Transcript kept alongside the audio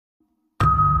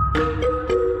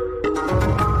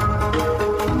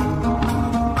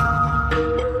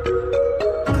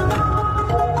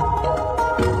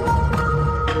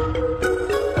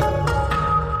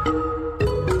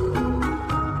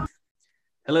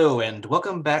Hello, and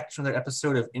welcome back to another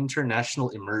episode of International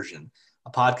Immersion, a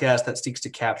podcast that seeks to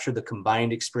capture the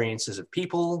combined experiences of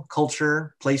people,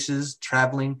 culture, places,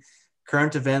 traveling,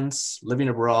 current events, living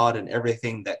abroad, and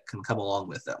everything that can come along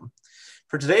with them.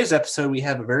 For today's episode, we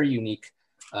have a very unique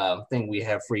thing we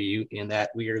have for you in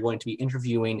that we are going to be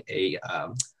interviewing a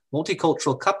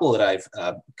multicultural couple that I've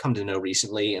come to know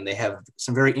recently, and they have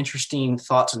some very interesting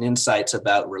thoughts and insights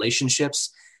about relationships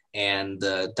and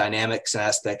the dynamics and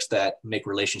aspects that make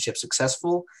relationships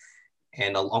successful,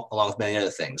 and along with many other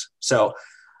things. So,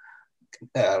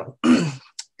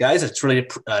 guys, it's really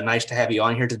nice to have you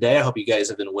on here today. I hope you guys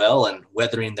have been well and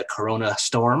weathering the Corona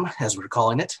storm, as we're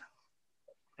calling it.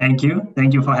 Thank you.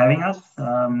 Thank you for having us.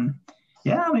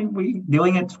 We're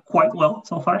doing it quite well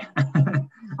so far.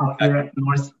 Up here at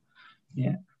North.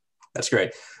 Yeah. That's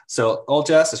great. So,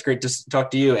 Oljas, it's great to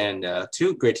talk to you, and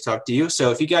Tu, great to talk to you.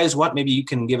 So if you guys want, maybe you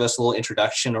can give us a little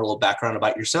introduction or a little background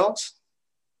about yourselves.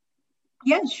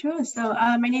 Yeah, sure. So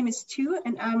my name is Tu,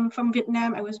 and I'm from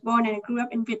Vietnam. I was born and I grew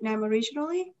up in Vietnam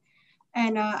originally.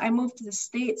 And I moved to the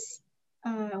States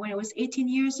when I was 18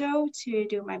 years old to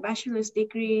do my bachelor's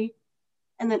degree.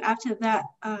 And then after that,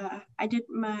 I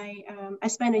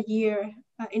spent a year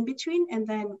in between, and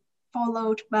then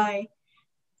followed by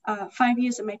 5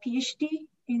 years of my PhD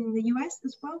in the US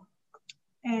as well.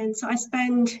 And so I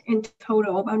spent in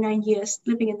total about 9 years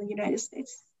living in the United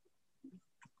States.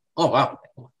 Oh, wow.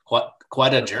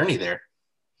 Quite a journey there.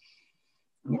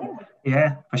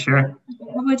 Yeah, for sure.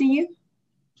 What about you?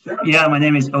 Yeah, my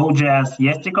name is Oljas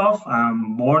Yestikov.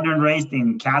 I'm born and raised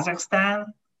in Kazakhstan.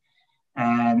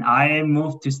 And I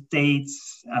moved to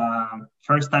States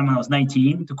first time when I was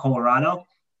 19 to Colorado.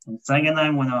 And second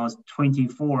time when I was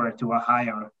 24 to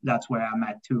Ohio. That's where I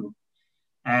met Tu.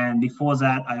 And before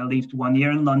that, I lived 1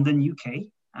 year in London, UK.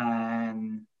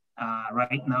 And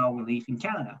right now we live in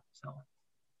Canada. So,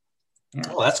 yeah.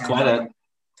 Oh,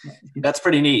 that's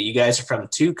pretty neat. You guys are from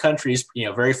two countries,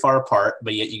 very far apart,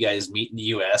 but yet you guys meet in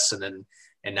the US, and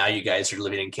now you guys are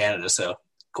living in Canada. So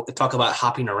talk about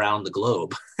hopping around the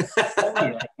globe.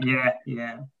 Yeah.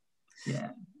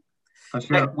 For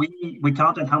sure. We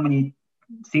counted how many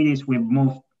cities we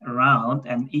moved around,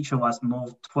 and each of us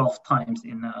moved 12 times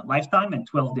in a lifetime and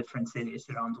 12 different cities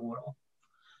around the world.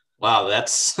 Wow,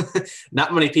 that's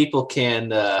not many people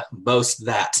can boast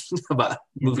that about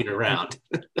moving around.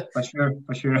 For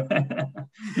sure.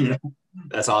 Yeah.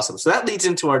 That's awesome. So that leads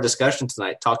into our discussion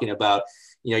tonight, talking about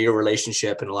your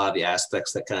relationship and a lot of the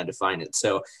aspects that kind of define it.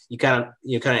 So you kind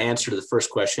of answered the first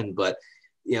question, but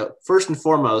first and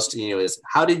foremost, is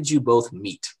how did you both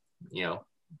meet?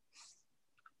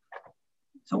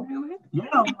 So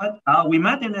we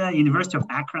met in the University of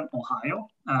Akron, Ohio,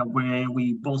 where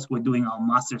we both were doing our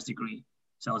master's degree.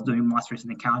 So I was doing master's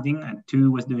in accounting, and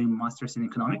Tu was doing master's in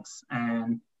economics,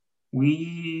 and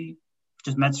we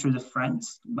just met through the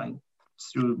friends,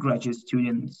 through graduate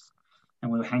students.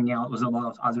 And we were hanging out with a lot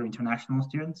of other international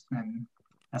students, and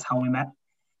that's how we met.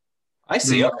 I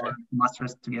see. Okay.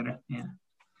 Masters together. Yeah.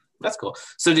 That's cool.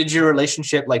 So did your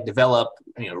relationship develop,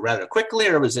 rather quickly,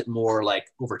 or was it more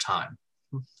over time?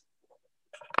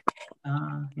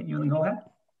 You want to go ahead?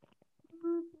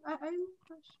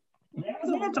 Yeah,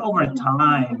 it's over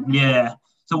time. Yeah.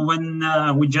 So when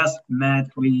we just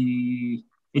met,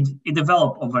 it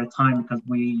developed over time because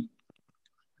we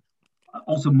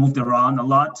also moved around a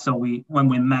lot. So when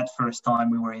we met first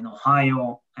time, we were in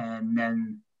Ohio, and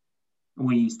then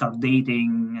we started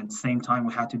dating. At the same time,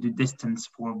 we had to do distance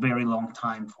for a very long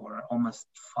time, for almost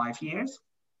 5 years.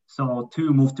 So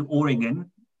Tu moved to Oregon,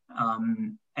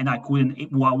 and I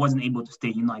wasn't able to stay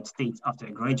in the United States after I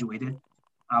graduated.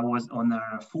 I was on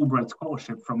a Fulbright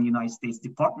scholarship from United States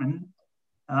Department.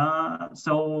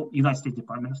 United States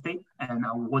Department of State, and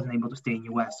I wasn't able to stay in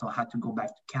US, so I had to go back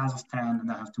to Kazakhstan, and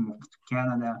I have to move to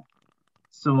Canada.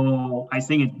 So I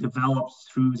think it develops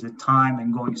through the time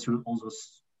and going through all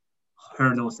those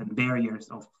hurdles and barriers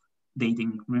of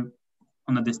dating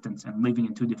on a distance and living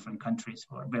in two different countries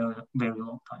for a very, very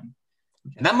long time.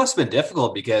 And that must have been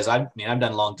difficult because I've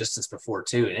done long distance before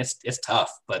too, and it's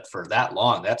tough. But for that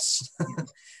long, that's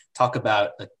talk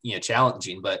about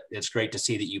challenging. But it's great to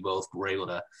see that you both were able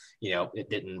to, it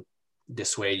didn't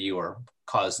dissuade you or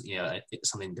cause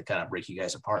something to kind of break you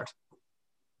guys apart.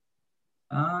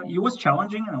 It was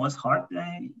challenging and it was hard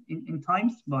in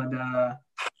times, but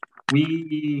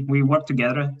we worked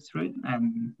together through it,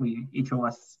 and each of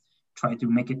us tried to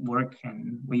make it work,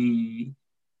 and we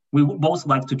both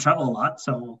like to travel a lot,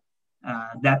 so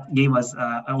that gave us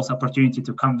also opportunity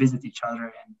to come visit each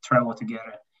other and travel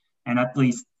together, and at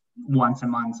least once a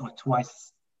month or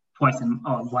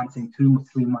once in 2 or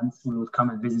 3 months we would come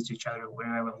and visit each other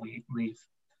wherever we live.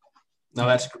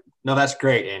 That's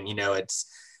great. And,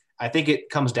 I think it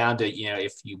comes down to,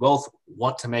 if you both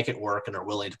want to make it work and are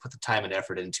willing to put the time and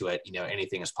effort into it,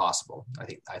 anything is possible. I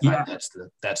find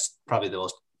that's probably the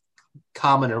most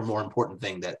common or more important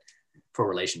thing that for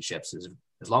relationships is,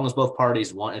 as long as both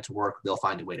parties want it to work, they'll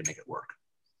find a way to make it work.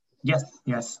 Yes,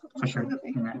 for sure.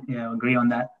 Yeah, agree on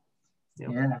that.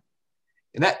 Yeah.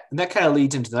 And that kind of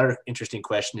leads into another interesting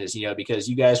question is, because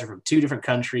you guys are from two different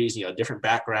countries, different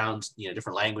backgrounds,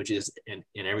 different languages and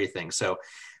everything. So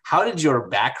how did your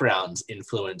backgrounds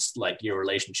influence like your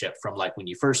relationship from like when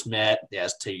you first met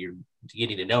as to your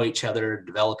getting to know each other,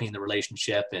 developing the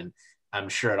relationship? And I'm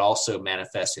sure it also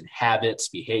manifests in habits,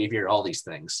 behavior, all these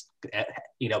things.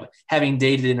 Having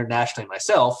dated internationally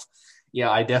myself,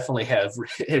 I definitely have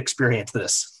experienced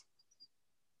this.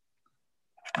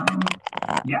 I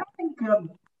think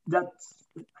that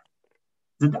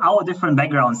our different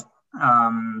backgrounds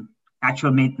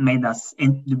actually made us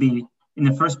to be in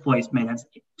the first place, made us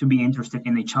to be interested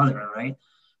in each other, right?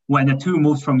 When the two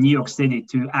moved from New York City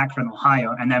to Akron,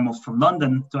 Ohio, and then moved from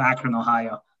London to Akron,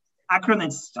 Ohio. Akron,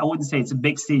 I wouldn't say it's a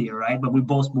big city, right? But we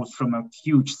both moved from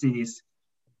huge cities.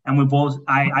 And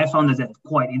I found that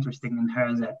quite interesting in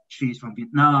her that she's from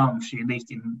Vietnam. She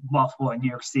lived in Buffalo, New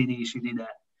York City. She did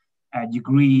a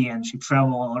degree and she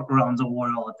traveled around the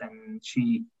world, and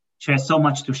she has so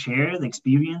much to share the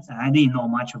experience. And I didn't know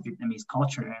much of Vietnamese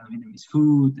culture and Vietnamese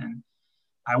food, and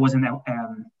I wasn't,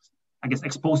 I guess,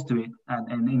 exposed to it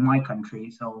and in my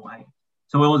country. So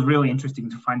it was really interesting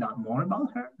to find out more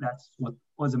about her. That's what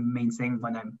was the main thing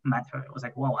when I met her. It was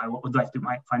like, well, I would like to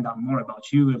find out more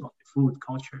about you, about the food,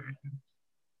 culture.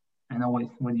 And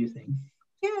what do you think?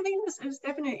 Yeah, I think it was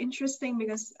definitely interesting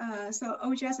because so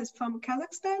Ojas is from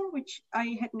Kazakhstan, which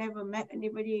I had never met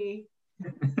anybody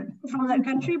from that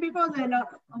country before. There are not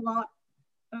a lot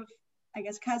of, I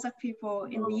guess, Kazakh people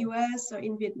in the US or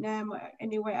in Vietnam or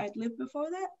anywhere I'd lived before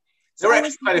that. So there were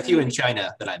actually quite a few in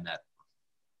China that I met.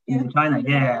 In China,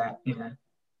 yeah.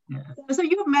 So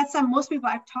you've met some. Most people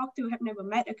I've talked to have never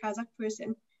met a Kazakh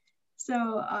person.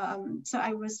 So so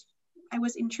I was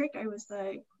intrigued. I was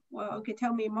like, well, okay,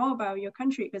 tell me more about your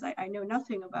country because I know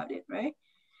nothing about it, right?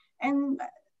 And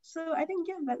so I think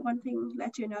that one thing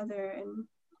led to another, and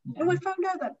we found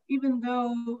out that even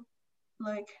though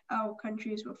like our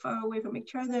countries were far away from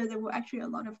each other, there were actually a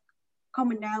lot of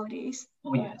commonalities.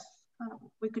 Oh yes.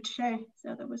 We could share.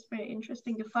 So that was very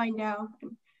interesting to find out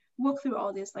and work through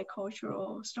all these like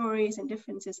cultural stories and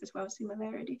differences as well as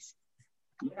similarities.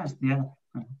 Yes, yeah.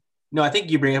 No, I think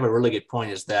you bring up a really good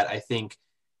point is that I think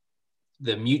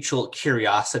the mutual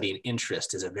curiosity and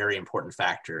interest is a very important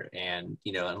factor. And,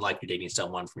 unlike you're dating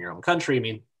someone from your own country, I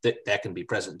mean, that can be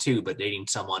present too, but dating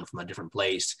someone from a different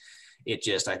place, I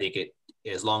think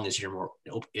as long as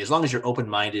you're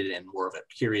open-minded and more of a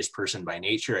curious person by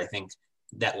nature, I think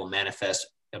that will manifest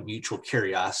a mutual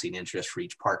curiosity and interest for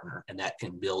each partner, and that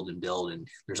can build, and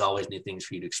there's always new things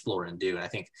for you to explore and do. And I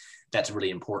think that's really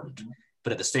important.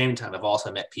 But at the same time, I've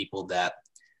also met people that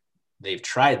they've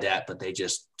tried that, but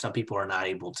some people are not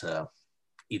able to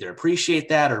either appreciate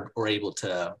that or able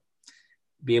to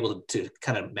be able to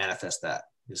kind of manifest that.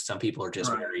 Because some people are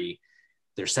just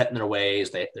they're set in their ways,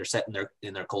 they're set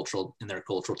in their cultural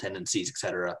tendencies,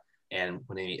 etc. And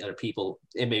when they meet other people,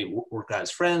 it may work out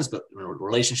as friends, but in a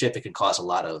relationship, it can cause a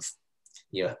lot of,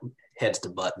 heads to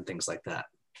butt and things like that.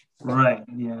 Right.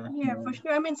 Yeah. Yeah, for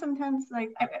sure. I mean, sometimes like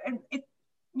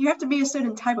you have to be a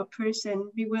certain type of person,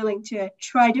 be willing to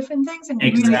try different things, and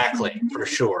exactly for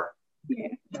sure. Yeah.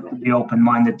 Be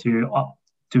open-minded to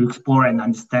explore and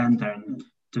understand and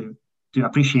to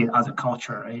appreciate other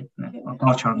culture, right? The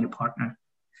culture of your partner.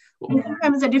 And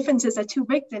sometimes the differences are too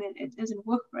big, then it doesn't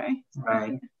work, right?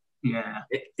 Right. Yeah.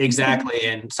 Exactly.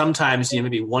 And sometimes,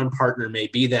 maybe one partner may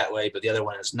be that way, but the other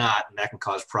one is not, and that can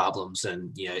cause problems.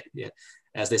 And,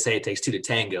 as they say, it takes two to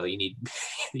tango. You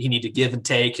need to give and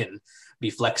take and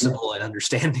be flexible and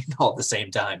understanding all at the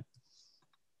same time.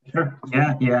 Sure.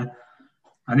 Yeah.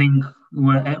 I think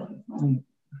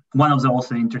one of the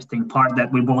also interesting part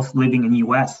that we're both living in the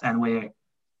US, and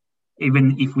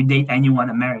even if we date anyone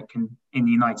American in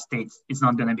the United States, it's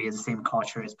not going to be the same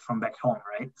culture as from back home,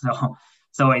 right?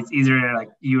 So it's either like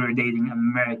you're dating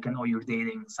American or you're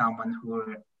dating someone who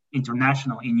are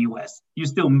international in US.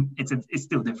 It's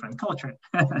still different culture.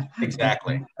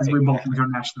 Exactly. As we're both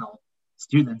international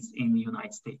students in the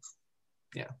United States.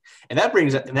 Yeah, and that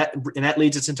brings and that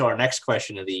leads us into our next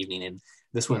question of the evening. And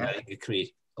this one, I think it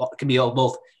can be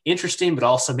both interesting, but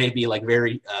also maybe like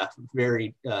very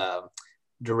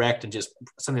direct and just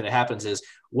something that happens is,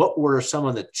 what were some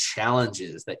of the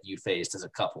challenges that you faced as a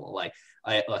couple? Like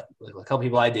a couple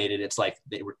people I dated, it's like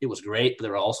it was great, but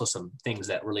there were also some things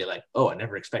that really like, oh, I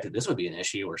never expected this would be an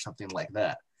issue or something like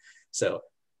that. So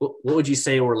what would you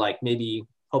say were like, maybe,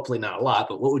 hopefully not a lot,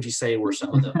 but what would you say were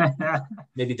some of the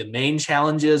maybe the main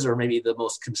challenges, or maybe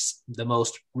the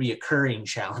most reoccurring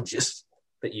challenges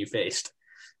that you faced?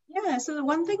 Yeah, so the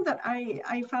one thing that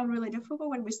I found really difficult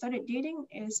when we started dating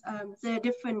is the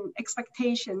different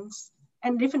expectations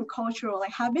and different cultural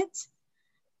like habits.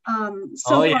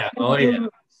 So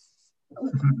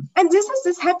and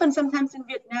this happens sometimes in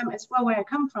Vietnam as well, where I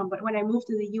come from. But when I moved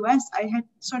to the US, I had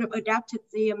sort of adapted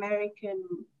the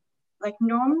American like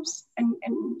norms and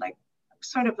like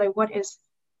sort of like what is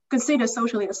considered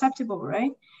socially acceptable,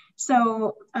 right?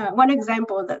 So one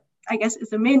example that I guess is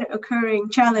the main occurring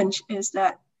challenge is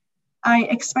that I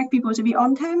expect people to be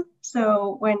on time.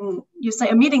 So when you say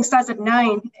a meeting starts at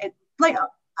 9,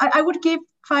 I would give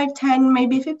 5, 10,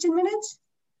 maybe 15 minutes.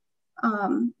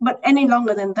 But any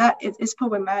longer than that is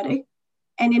problematic.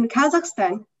 And in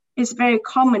Kazakhstan, it's very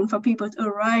common for people to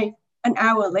arrive an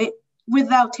hour late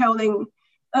without telling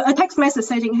a text message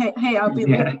saying, hey, I'll be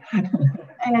late.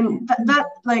 And that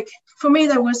like, for me,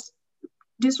 that was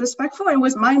disrespectful and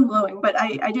was mind blowing, but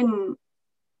I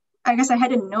guess I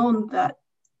hadn't known that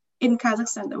in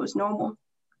Kazakhstan that was normal.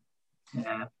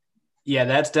 Yeah,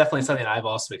 that's definitely something I've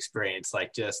also experienced.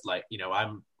 Like, just like,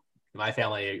 my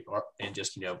family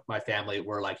my family,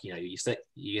 we're like, you said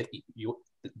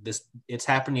it's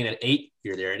happening at 8,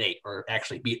 you're there at 8, or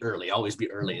actually be early, always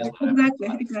be early.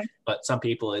 Exactly. But some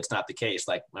people, it's not the case.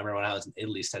 Like, I remember when I was in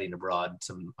Italy studying abroad,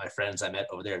 some of my friends I met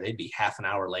over there, they'd be half an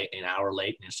hour late, an hour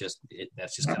late. And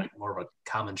that's just kind of more of a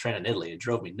common trend in Italy. It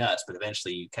drove me nuts, but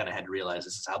eventually you kind of had to realize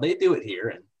this is how they do it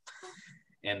here.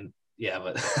 And yeah,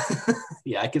 but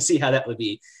yeah, I can see how that would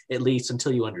be, at least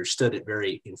until you understood it,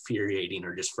 very infuriating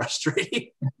or just frustrating.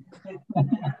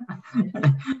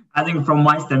 I think from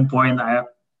my standpoint,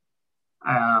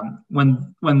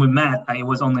 when we met, I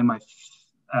was only my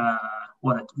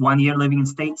 1 year living in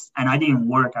States, and I didn't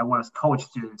work. I was a college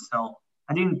student, so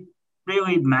I didn't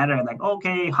really matter. Like,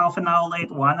 okay, half an hour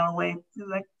late, 1 hour late. It's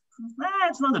like,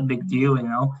 it's not a big deal,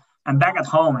 And back at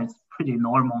home, it's pretty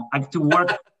normal. Like, to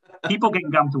work. People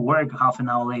can come to work half an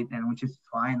hour late, and which is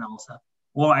fine also.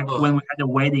 Or when we had a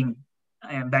wedding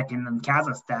back in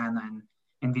Kazakhstan and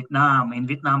in Vietnam,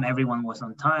 everyone was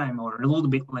on time or a little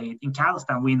bit late. In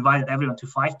Kazakhstan, we invited everyone to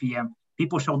 5 p.m.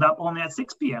 People showed up only at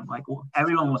 6 p.m. Like,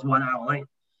 everyone was 1 hour late.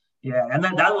 Yeah, and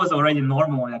then that was already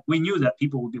normal. Like, we knew that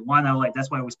people would be 1 hour late. That's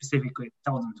why we specifically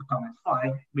told them to come at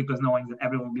 5, because knowing that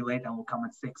everyone will be late and will come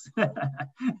at 6.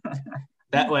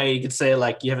 That way you could say,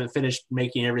 like, you haven't finished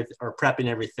making everything or prepping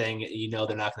everything.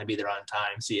 They're not going to be there on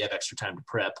time, so you have extra time to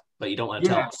prep. But you don't want to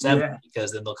tell them 7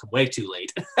 because then they'll come way too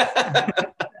late.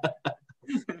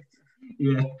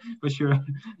 Yeah, for sure.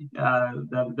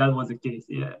 That was the case.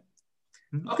 Yeah.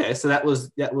 Okay, so that was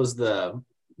the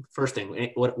first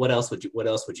thing. What else would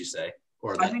you say?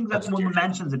 I think that's when we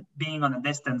mentioned that being on a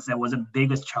distance, that was the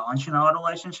biggest challenge in our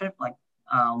relationship, like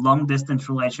long distance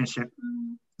relationship.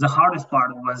 The hardest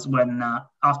part was when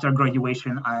after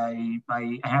graduation, I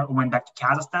went back to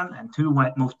Kazakhstan, and Tu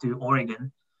moved to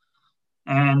Oregon,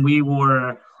 and we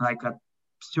were like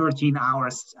 13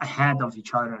 hours ahead of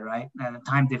each other, right? And a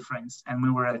time difference, and we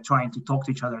were trying to talk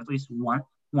to each other at least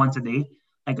once a day,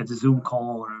 like at a Zoom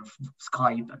call or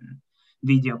Skype and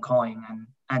video calling,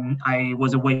 and I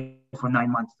was away for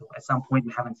 9 months. So at some point,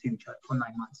 we haven't seen each other for 9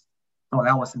 months. So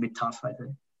that was a bit tough, I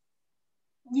think.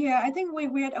 Yeah, I think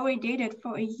we had already dated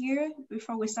for a year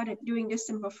before we started doing this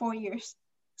for 4 years.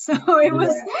 So it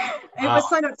was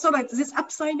sort of like this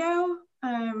upside down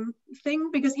thing,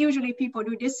 because usually people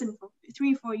do this for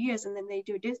 3-4 years and then they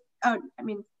do this.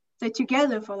 They're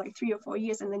together for like 3 or 4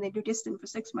 years and then they do distant for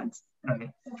 6 months. Okay.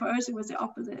 For us, it was the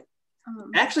opposite.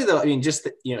 Actually, though, just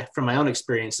from my own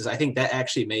experiences, I think that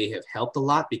actually may have helped a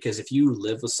lot, because if you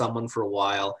live with someone for a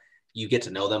while, you get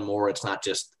to know them more. It's not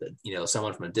just,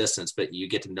 someone from a distance, but you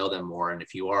get to know them more. And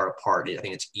if you are apart, I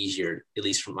think it's easier, at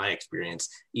least from my experience,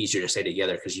 easier to stay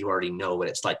together because you already know what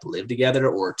it's like to live together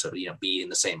or to, be in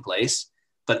the same place.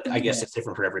 But I guess it's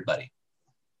different for everybody.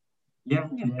 Yeah,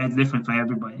 it's different for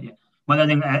everybody. Yeah. But I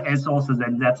think it's also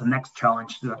that's the next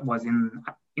challenge that was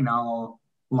in our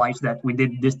life, that we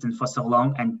did distance for so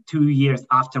long. And 2 years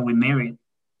after we married,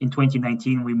 in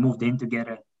 2019, we moved in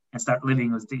together and started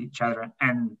living with each other.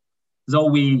 And though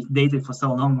we dated for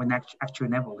so long, we actually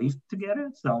never lived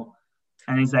together. So,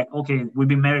 and it's like, okay, we've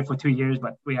been married for 2 years,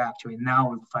 but we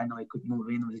finally could move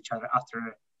in with each other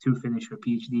after to finish her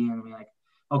PhD. And we're like,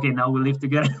 okay, now we live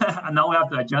together, and now we have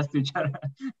to adjust to each other.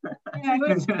 Yeah,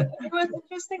 it was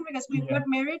interesting because we got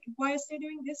married while still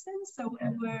doing distance. So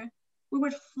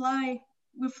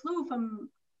we flew from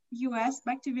US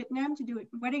back to Vietnam to do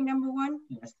wedding number 1.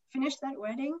 Yes. Finished that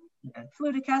wedding. Yes.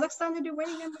 Flew to Kazakhstan to do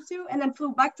wedding number 2, and then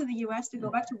flew back to the US to go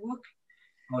back to work.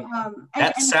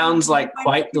 That sounds like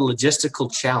quite the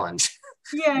logistical challenge.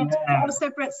 Yeah, all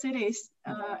separate cities,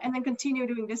 and then continue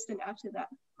doing distance after that.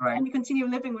 Right. And we continue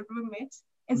living with roommates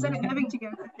instead of living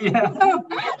together. Yeah. So,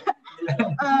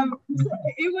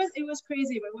 it was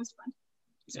crazy, but it was fun.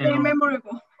 It's very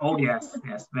memorable. Oh yes,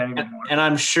 very memorable. And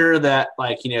I'm sure that,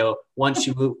 like, you know, once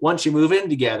you move in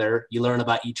together, you learn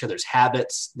about each other's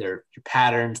habits, your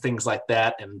patterns, things like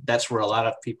that. And that's where a lot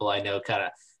of people I know kind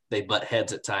of they butt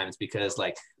heads at times, because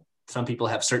like some people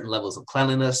have certain levels of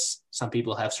cleanliness, some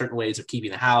people have certain ways of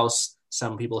keeping the house,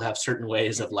 some people have certain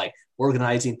ways of like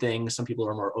organizing things, some people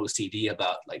are more OCD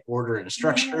about like order and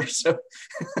structure. So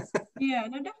yeah,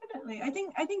 no, definitely. I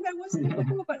think that was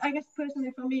difficult, but I guess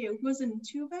personally for me it wasn't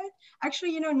too bad.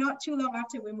 Actually, you know, not too long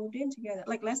after we moved in together,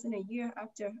 like less than a year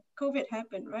after COVID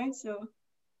happened, right? So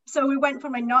we went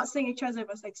from like not seeing each other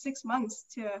for like 6 months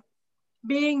to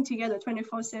being together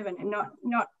 24/7 and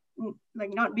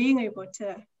not being able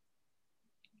to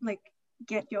like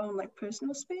get your own like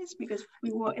personal space because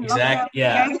we were in lockdown.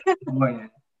 Yeah. But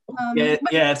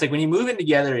it's like when you move in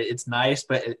together, it's nice,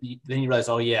 but then you realize,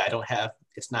 oh yeah, I don't have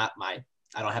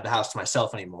the house to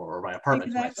myself anymore, or my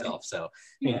apartment to myself. So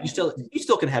you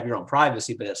still can have your own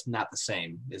privacy, but it's not the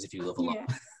same as if you live alone.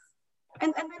 Yeah.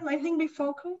 And then I think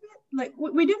before COVID, like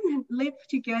we didn't live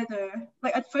together.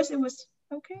 Like at first it was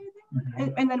okay, I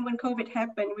think. And then when COVID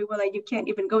happened, we were like, you can't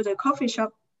even go to a coffee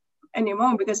shop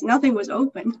anymore because nothing was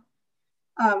open.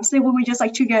 So we were just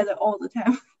like together all the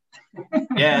time.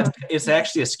 Yeah, it's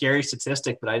actually a scary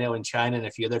statistic, but I know in China and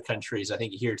a few other countries, I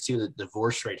think here too, the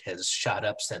divorce rate has shot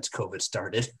up since COVID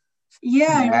started.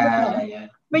 Yeah.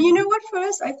 But you know what, for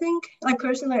us, I think, like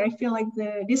personally, I feel like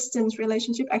the distance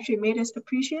relationship actually made us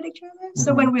appreciate each other. Mm-hmm.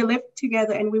 So when we lived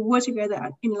together and we were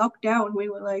together in lockdown, we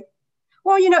were like,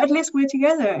 well, you know, at least we're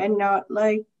together and not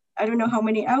like, I don't know how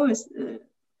many hours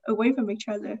away from each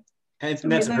other. And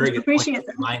that's a very good point.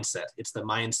 Mindset. It's the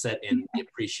mindset and the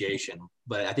appreciation.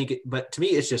 But I think, but to me,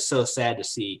 it's just so sad to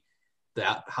see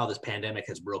how this pandemic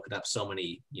has broken up so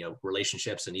many, you know,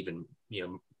 relationships and even, you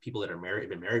know, people that have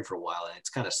been married for a while. And it's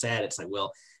kind of sad. It's like,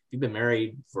 well, you've been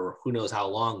married for who knows how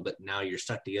long, but now you're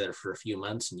stuck together for a few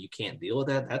months and you can't deal with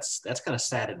that. That's kind of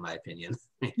sad in my opinion.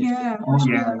 Yeah.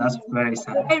 That's very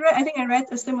sad. I think I read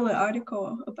a similar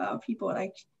article about people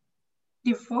like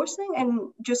divorcing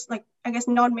and just like, I guess,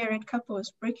 non-married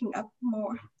couples breaking up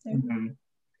more. Mm-hmm.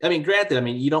 I mean, granted,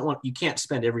 you can't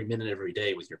spend every minute every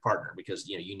day with your partner because,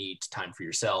 you know, you need time for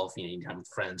yourself, you need time with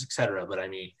friends, etc. But I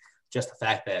mean, just the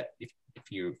fact that if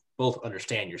you both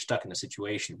understand you're stuck in a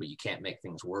situation, but you can't make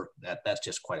things work, that's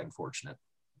just quite unfortunate.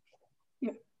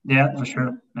 Yeah, for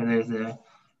sure. It is.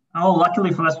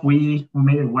 Luckily for us, we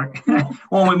made it work.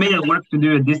 Well, we made it work to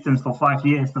do a distance for 5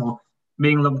 years. So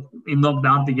being in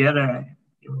lockdown together,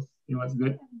 it was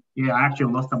good. Yeah, I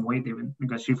actually lost some weight even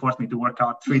because she forced me to work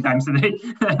out 3 times a day.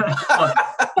 3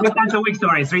 times a week,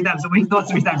 sorry. 3 times a week, not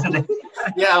 3 times a day.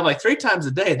 Yeah, I'm like 3 times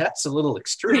a day. That's a little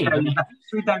extreme. Yeah,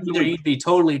 3 times a Either week. you'd be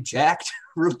totally jacked,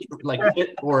 really like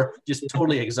fit, or just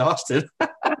totally exhausted.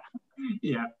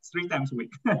 Yeah, 3 times a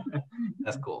week.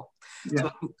 That's cool. Yeah.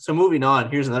 So moving on,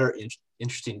 here's another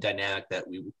interesting dynamic that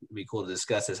would be cool to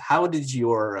discuss is how did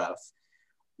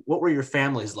what were your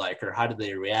families like, or how did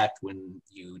they react when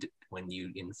you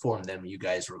informed them you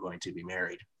guys were going to be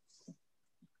married?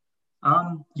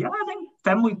 I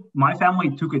think my family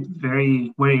took it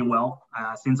very, very well.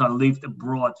 Since I lived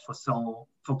abroad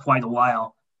for quite a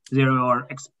while, they were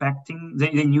expecting.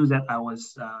 They knew that I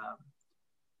was.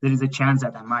 There is a chance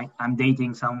that I'm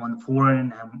dating someone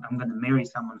foreign. I'm going to marry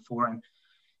someone foreign,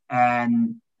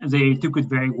 and they took it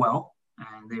very well.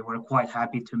 And they were quite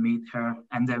happy to meet her.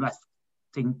 And then I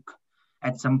think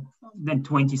then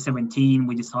 2017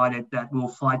 we decided that we'll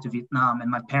fly to Vietnam, and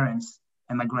my parents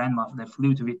and my grandmother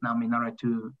flew to Vietnam in order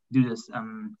to do this,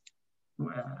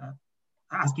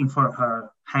 asking for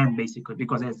her hand basically,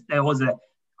 because there was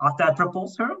after I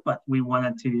proposed her, but we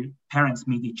wanted parents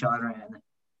meet each other and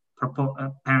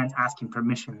parents asking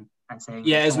permission and saying.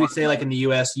 Yeah, as we say, like in the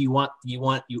U.S., you want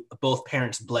both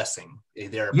parents' blessing.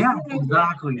 Yeah,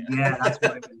 exactly. Yeah, that's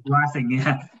what it is. Blessing.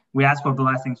 Yeah, we asked for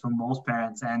blessings from both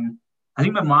parents, and I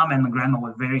think my mom and my grandma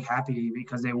were very happy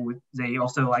because they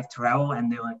also like travel,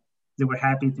 and they were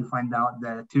happy to find out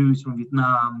the twos from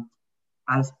Vietnam.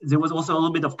 As there was also a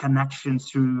little bit of connection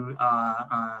through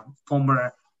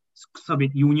former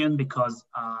Soviet Union because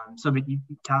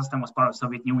Kazakhstan was part of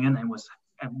Soviet Union and was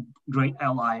a great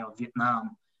ally of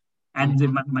Vietnam. And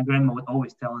my grandma would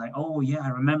always tell like, oh yeah, I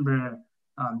remember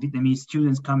Vietnamese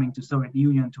students coming to Soviet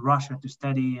Union, to Russia to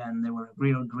study, and they were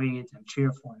real great and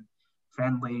cheerful and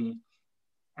friendly.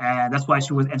 And that's why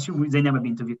they never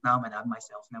been to Vietnam, and I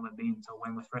myself never been. So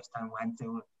when we first time went, they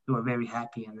were very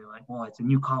happy, and they were like, well, it's a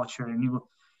new culture, a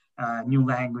new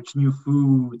language, new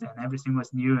food, and everything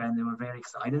was new, and they were very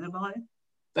excited about it.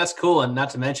 That's cool, and not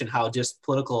to mention how just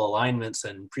political alignments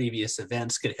and previous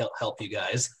events could help you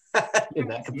guys in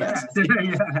that capacity.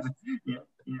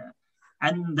 Yeah.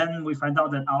 And then we find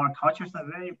out that our cultures are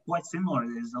quite similar.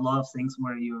 There's a lot of things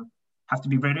where you have to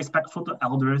be very respectful to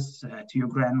elders, to your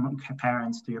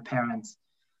grandparents, to your parents.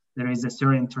 There is a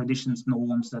certain traditions,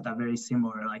 norms that are very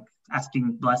similar, like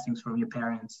asking blessings from your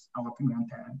parents, our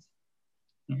grandparents.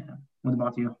 Yeah. What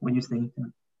about you? What do you think?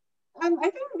 I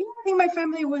think my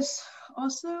family was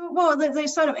also, well, they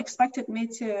sort of expected me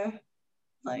to,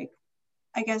 like,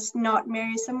 I guess, not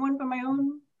marry someone from my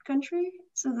own country,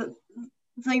 so that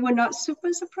they were not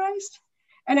super surprised.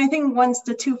 And I think once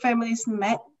the two families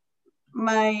met,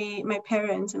 my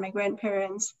parents and my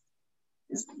grandparents,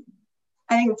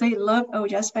 I think they loved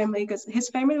Oja's family because his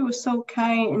family was so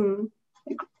kind and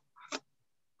like,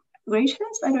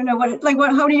 gracious. I don't know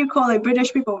how do you call it?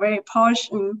 British people, very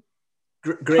posh and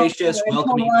gracious,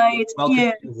 welcoming,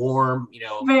 warm,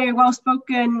 very well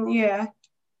spoken. Yeah.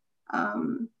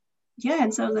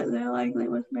 And so they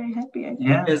were very happy. I think.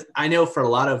 Yeah, because I know for a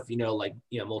lot of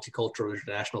multicultural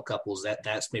international couples,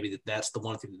 that's the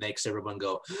one thing that makes everyone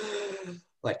go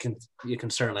like you're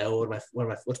concerned, like, oh,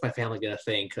 what's my family gonna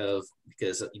think of?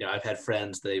 Because I've had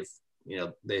friends, they've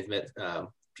met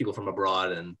people from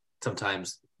abroad, and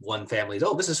sometimes one family's,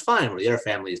 oh, this is fine, or the other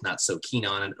family is not so keen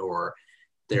on it, or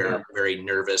they're very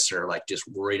nervous or like just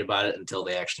worried about it until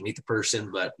they actually meet the person.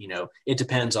 But, it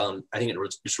depends on, I think it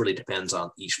just really depends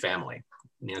on each family.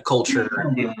 Culture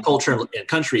and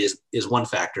country is one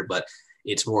factor, but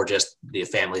it's more just the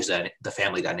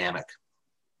family dynamic.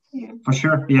 Yeah, for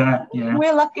sure. Yeah.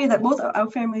 We're lucky that both of our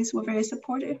families were very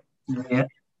supportive. Yeah.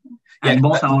 And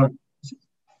both our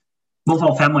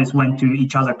families went to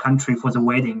each other country for the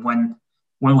wedding. When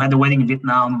we had the wedding in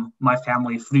Vietnam, my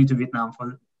family flew to Vietnam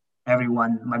for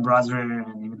everyone, my brother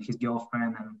and even his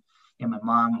girlfriend and my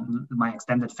mom, my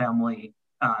extended family,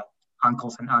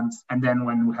 uncles and aunts. And then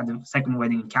when we had the second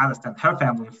wedding in Kazakhstan, her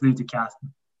family flew to Kazakhstan.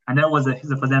 And that was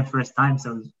for them first time.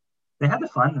 So they had the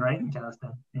fun, right, in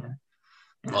Kazakhstan. Yeah.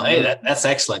 Well, hey, that's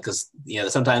excellent because,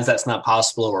 sometimes that's not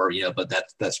possible or, but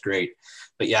that's great.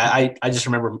 But yeah, I just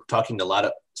remember talking to a lot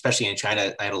of, especially in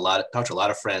China, I had talked to a lot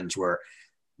of friends where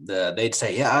they'd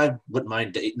say, yeah, I wouldn't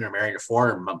mind dating or marrying a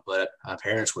foreigner, but my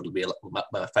parents would be,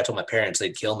 if I told my parents,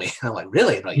 they'd kill me. I'm like,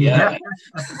 really? I'm like, yeah.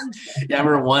 Yeah, I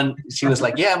remember one, she was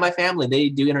like, yeah, my family, they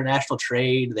do international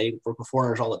trade. They work with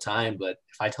foreigners all the time. But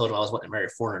if I told them I was wanting to marry a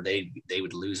foreigner, they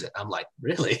would lose it. I'm like,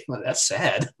 really? Well, that's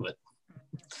sad. But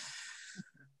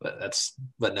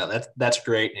that's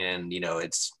great. And,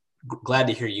 it's glad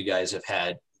to hear you guys have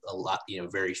had a lot,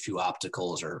 very few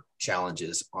obstacles or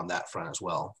challenges on that front as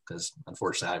well. Because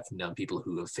unfortunately, I've known people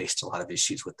who have faced a lot of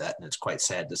issues with that, and it's quite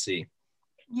sad to see.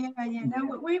 Yeah.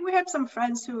 No, we have some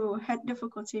friends who had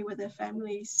difficulty with their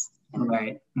families.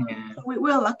 Right. Yeah.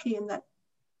 We're lucky in that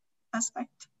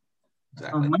aspect.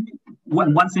 Exactly.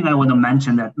 One thing I want to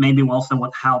mention that maybe also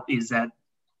would help is that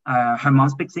her mom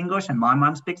speaks English and my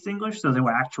mom speaks English, so they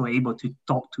were actually able to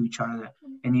talk to each other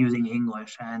and using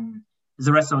English. And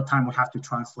the rest of the time we have to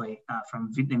translate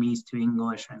from Vietnamese to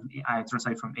English, and I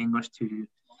translate from English to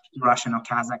Russian or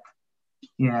Kazakh.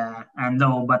 Yeah,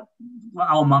 but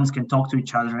our moms can talk to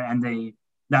each other, and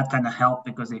that kind of help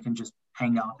because they can just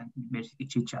hang out and basically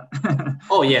chit chat.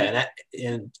 Oh yeah,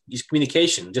 and use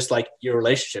communication, just like your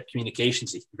relationship. Communication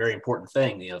is a very important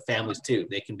thing. Families too.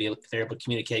 They're able to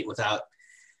communicate without,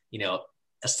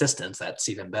 assistance. That's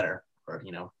even better. Or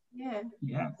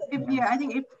I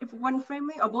think if one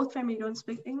family or both family don't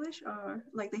speak English or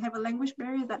like they have a language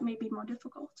barrier, that may be more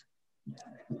difficult.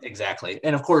 Exactly.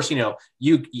 And of course, you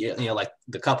like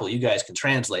the couple, you guys can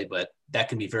translate, but that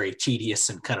can be very tedious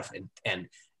and kind of and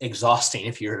exhausting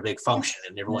if you're at a big function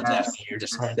and everyone's asking, you're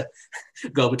just trying to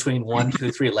go between 1,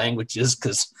 2, 3 languages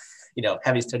because,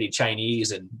 having studied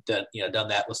Chinese and done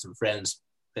that with some friends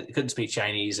that couldn't speak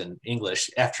Chinese and English,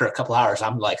 after a couple hours,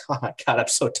 I'm like, oh my God, I'm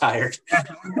so tired.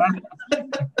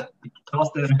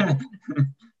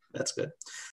 That's good.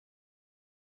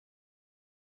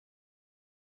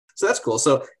 So that's cool.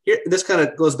 So here, this kind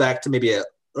of goes back to maybe an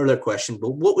earlier question,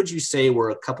 but what would you say were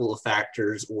a couple of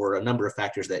factors or a number of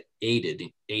factors that aided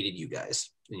you guys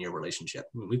in your relationship?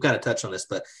 We've kind of touched on this,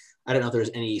 but I don't know if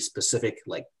there's any specific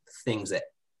like things that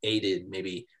aided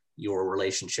maybe your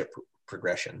relationship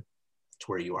progression to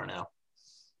where you are now.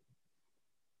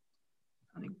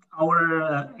 I think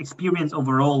our experience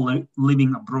overall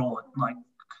living abroad, like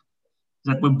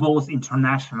that we're both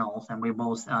internationals and we're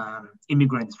both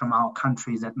immigrants from our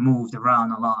countries that moved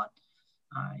around a lot.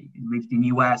 I lived in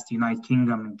US, the United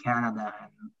Kingdom, and Canada,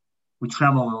 and we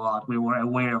traveled a lot. We were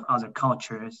aware of other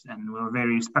cultures, and we were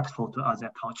very respectful to other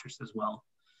cultures as well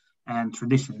and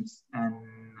traditions. And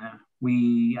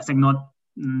I think,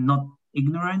 not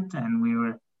ignorant, and we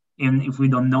were. And if we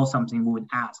don't know something, we would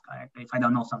ask. If I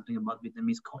don't know something about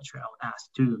Vietnamese culture, I would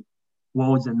ask too.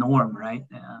 What was the norm, right?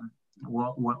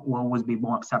 What would be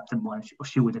more acceptable? And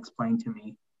she would explain to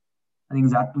me. I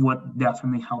think that would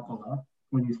definitely help a lot.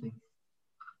 What do you think?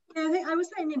 Yeah, I think I would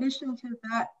say in addition to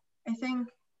that, I think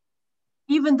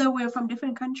even though we're from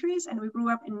different countries and we grew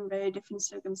up in very different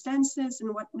circumstances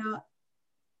and whatnot,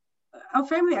 our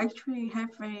family actually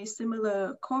have very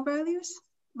similar core values.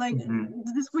 Like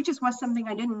this, which was something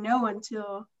I didn't know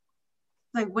until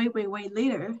like way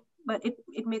later. But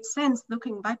it made sense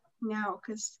looking back now,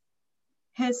 because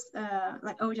his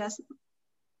like Oja's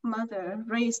mother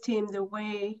raised him the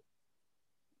way,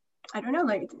 I don't know,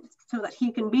 like so that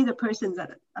he can be the person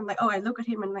that I'm like, oh, I look at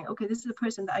him and like, okay, this is the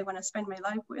person that I want to spend my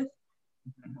life with.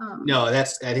 No, I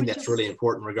think that's really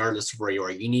important, regardless of where you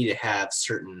are. You need to have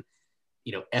certain,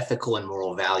 ethical and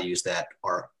moral values that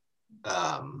are,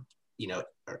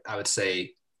 I would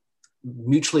say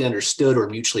mutually understood or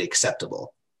mutually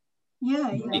acceptable.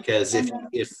 Yeah. Because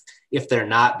if they're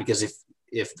not, because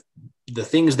if the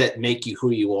things that make you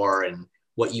who you are and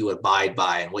what you abide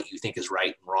by and what you think is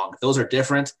right and wrong, if those are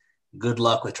different, good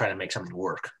luck with trying to make something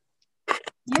work.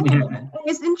 Yeah,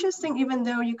 it's interesting. Even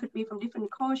though you could be from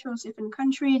different cultures, different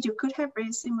countries, you could have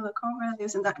very similar core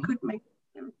values, and that could make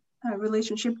a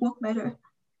relationship work better.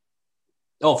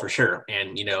 Oh, for sure.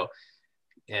 And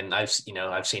and I've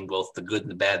seen both the good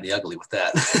and the bad and the ugly with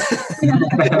that.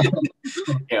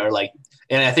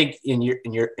 And I think in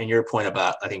your point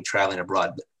about, I think, traveling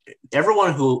abroad,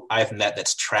 everyone who I've met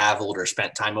that's traveled or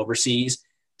spent time overseas,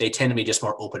 they tend to be just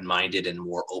more open-minded and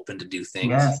more open to do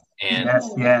things.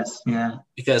 Yes.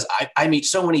 Because I meet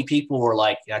so many people who are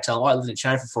like, I tell them, I lived in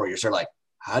China for 4 years. They're like,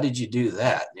 how did you do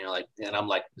that? And I'm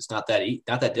like, it's not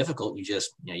that difficult. You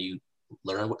just, you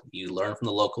learn from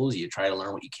the locals. You try to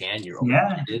learn what you can. You're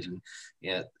open-minded,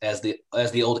 and as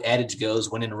the old adage goes,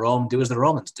 when in Rome, do as the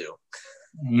Romans do.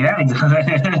 Yeah,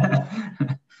 exactly.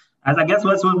 As I guess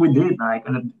that's what we did. Like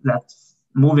that's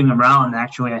moving around,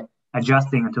 actually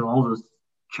adjusting to all those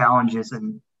challenges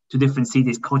and to different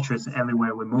cities, cultures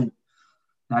everywhere we moved.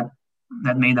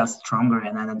 That made us stronger,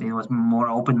 and then it was more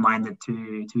open-minded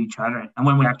to each other. And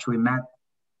when we actually met,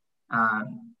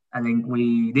 I think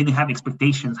we didn't have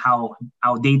expectations how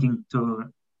dating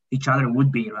to each other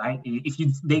would be, right? If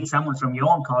you date someone from your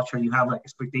own culture, you have like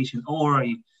expectations, or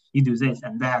you do this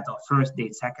and that, or first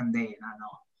date, second date, I don't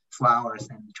know, flowers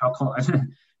and chocolate.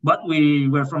 But we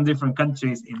were from different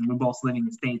countries, and we're both living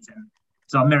in States, and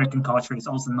so American culture is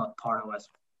also not part of us.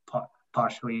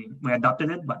 Partially, we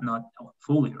adopted it, but not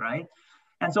fully, right?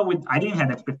 And so I didn't have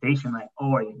expectation like,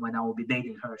 when I will be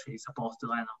dating her, she's supposed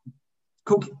to, I don't know,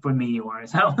 cook it for me or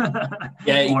so.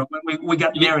 Yeah. Or when we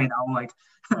got married, I'm like.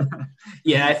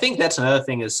 Yeah, I think that's another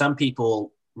thing is some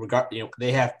people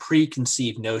they have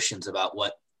preconceived notions about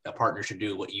what a partner should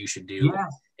do, what you should do.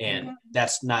 Yes. And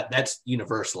that's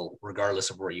universal regardless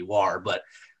of where you are. But,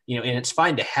 and it's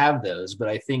fine to have those, but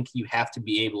I think you have to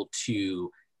be able to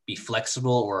be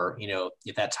flexible, or,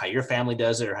 if that's how your family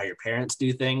does it or how your parents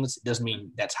do things, it doesn't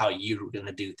mean that's how you're going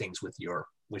to do things with your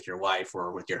wife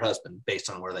or with your husband based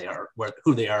on where they are,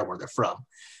 who they are, where they're from.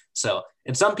 So,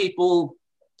 and some people,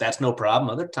 that's no problem.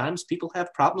 Other times people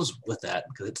have problems with that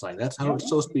because it's like, that's how it's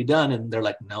supposed to be done. And they're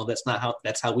like, no,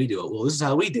 that's how we do it. Well, this is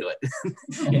how we do it.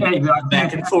 Exactly.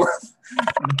 Back and forth.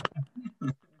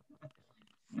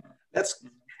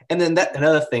 And then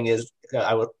another thing is,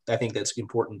 I think that's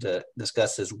important to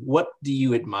discuss is, what do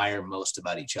you admire most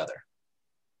about each other?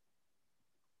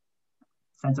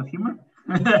 Sense of humor.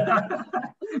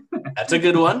 That's a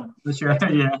good one. For sure.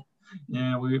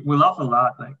 Yeah. We laugh a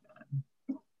lot. Like,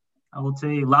 I would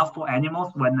say laugh for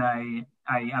animals. When I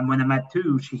met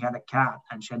Tu, she had a cat,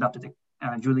 and she adopted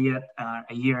Juliet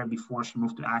a year before she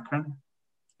moved to Akron.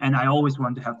 And I always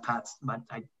wanted to have pets, but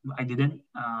I didn't.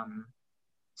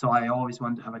 So I always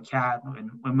wanted to have a cat.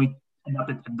 When we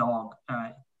adopted a dog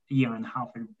a year and a half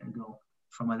ago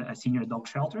from a senior dog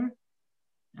shelter,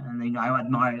 and then I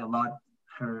admire a lot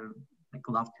her like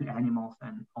love to animals,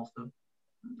 and also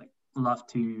like love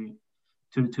to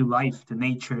life, to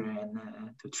nature, and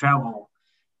to travel.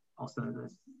 Also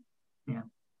Yeah.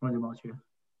 What about you?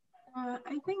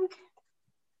 I think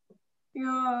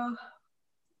your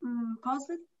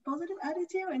positive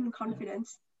attitude and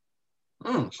confidence.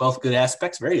 Both good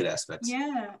aspects, very good aspects.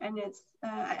 Yeah, and it's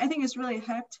I think it's really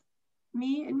helped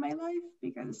me in my life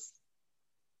because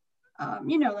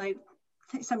like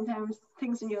sometimes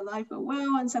things in your life go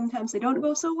well and sometimes they don't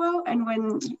go so well, and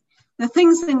when the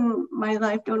things in my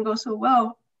life don't go so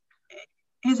well,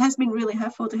 it has been really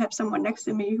helpful to have someone next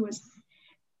to me who is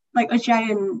like a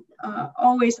giant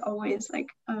always like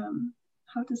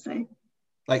how to say,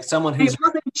 like someone who's a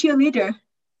positive cheerleader,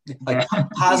 like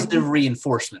positive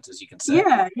reinforcement, as you can say.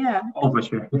 Yeah. Oh, for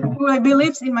sure. Yeah. Who like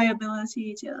believes in my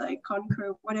ability to like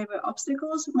conquer whatever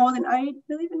obstacles more than I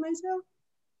believe in myself.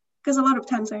 Because a lot of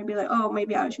times I'd be like, oh,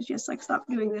 maybe I should just like stop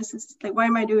doing this. It's like, why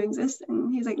am I doing this?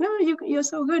 And he's like, no, you're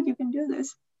so good, you can do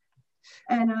this.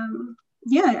 And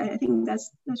I think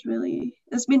that's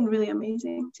been really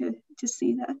amazing to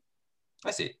see that.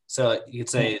 I see. So you could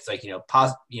say it's like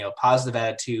positive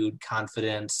attitude,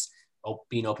 confidence,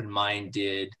 being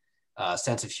open-minded,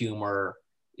 sense of humor.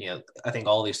 I think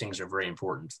all these things are very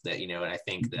important. That and I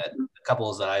think that the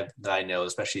couples that I know,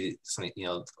 especially some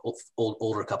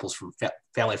older couples from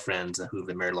family friends who've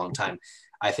been married a long time,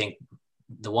 I think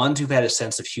the ones who've had a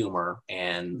sense of humor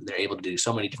and they're able to do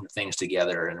so many different things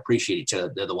together and appreciate each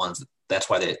other, they're the ones that's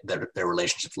why their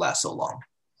relationships last so long.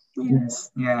 Yes.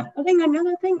 Yeah. I think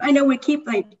another thing, I know we keep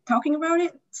like talking about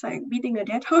it, it's like beating a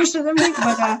dead horse or something,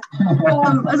 but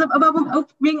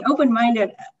about being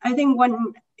open-minded, I think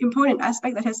one important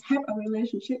aspect that has helped our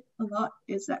relationship a lot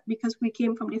is that because we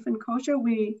came from different culture,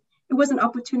 it was an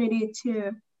opportunity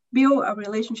to build a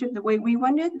relationship the way we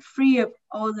wanted, free of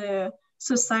all the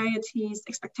society's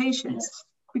expectations.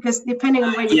 Because depending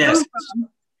on where you come from,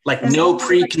 like no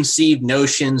preconceived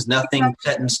notions, nothing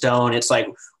set in stone. It's like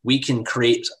we can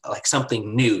create like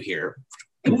something new here,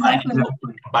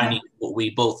 combining what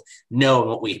we both know and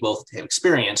what we both have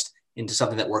experienced into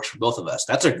something that works for both of us.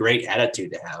 That's a great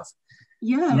attitude to have.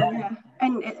 Yeah.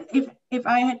 And if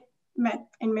I had met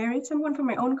and married someone from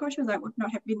my own culture, that would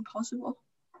not have been possible.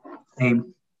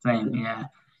 Same, yeah.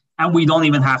 And we don't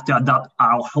even have to adopt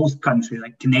our host country,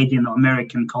 like Canadian or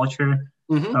American culture,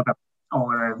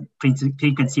 or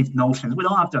preconceived notions. We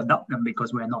don't have to adopt them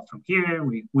because we're not from here.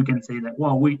 We can say that,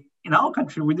 well, we in our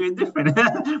country we do it different.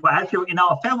 Well, actually, in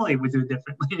our family we do it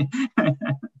differently.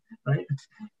 Right?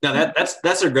 No,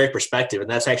 that's a great perspective, and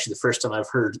that's actually the first time I've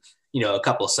heard a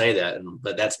couple say that.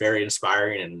 But that's very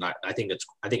inspiring, and I think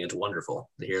it's wonderful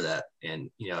to hear that,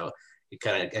 and it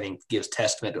kind of, I think, gives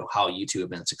testament to how you two have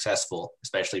been successful,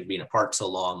 especially being apart so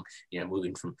long,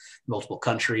 moving from multiple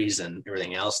countries and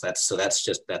everything else. That's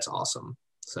awesome.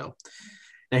 So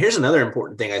now here's another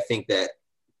important thing I think that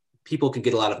people can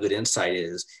get a lot of good insight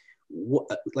is, what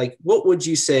would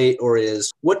you say,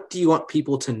 what do you want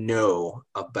people to know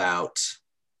about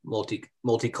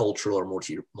multicultural or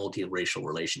multiracial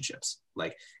relationships?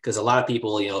 Like, because a lot of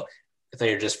people, if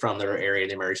they're just from their area,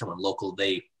 they marry someone local,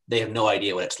 they have no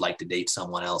idea what it's like to date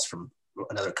someone else from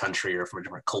another country or from a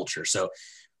different culture. So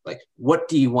like, what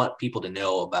do you want people to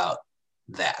know about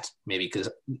that? Maybe because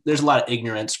there's a lot of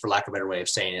ignorance, for lack of a better way of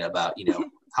saying it, about,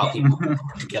 how people come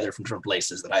together from different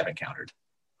places that I've encountered.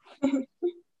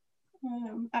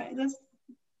 That's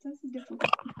difficult.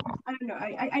 I don't know.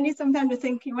 I need some time to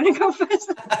think. You want to go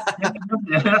first?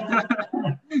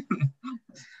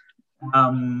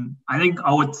 I think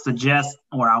I would suggest,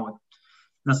 or I would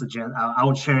not suggest, I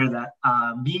would share that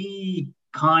be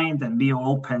kind and be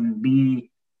open, be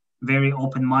very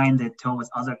open-minded towards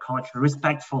other culture,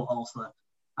 respectful also,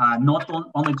 not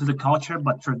only to the culture,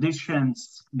 but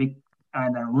traditions,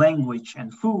 and language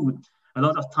and food. A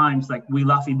lot of times, like, we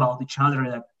laugh about each other,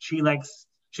 that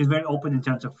she's very open in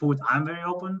terms of food. I'm very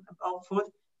open about food.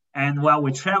 And while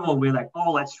we travel, we're like,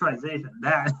 oh, let's try this and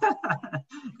that.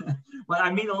 But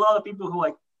I meet a lot of people who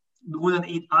like wouldn't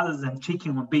eat other than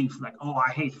chicken or beef. Like, oh,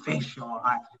 I hate fish, or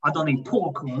I don't eat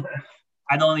pork, or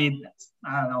I don't eat,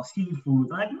 I don't know, seafood.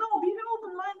 Like, no, be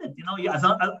open-minded.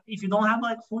 If you don't have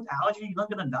like food allergy, you're not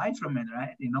gonna die from it,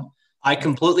 right? I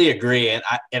completely agree, and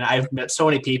I've met so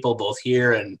many people both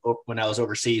here and when I was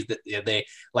overseas that they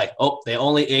like, oh, they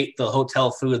only ate the hotel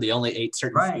food, they only ate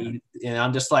certain food, and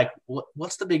I'm just like,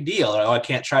 what's the big deal? Or, oh, I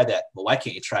can't try that. Well, why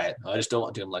can't you try it? I just don't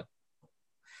want to. I'm like,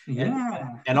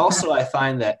 and also I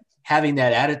find that having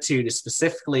that attitude is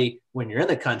specifically when you're in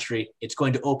the country, it's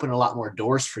going to open a lot more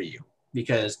doors for you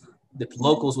because the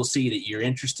locals will see that you're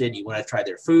interested. You want to try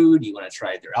their food, you want to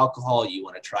try their alcohol, you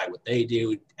want to try what they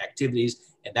do, activities.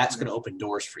 And that's going to open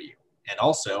doors for you. And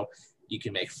also, you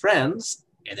can make friends,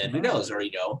 and then who knows? Or,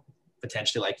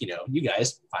 potentially, like, you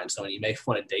guys find someone you may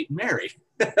want to date and marry.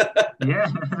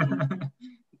 Yeah.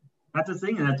 That's the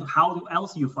thing. That how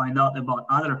else you find out about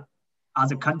other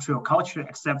country or culture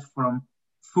except from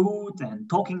food and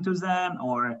talking to them,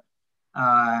 or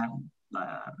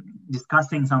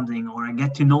discussing something, or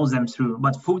get to know them through.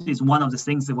 But food is one of the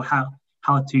things that we have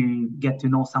how to get to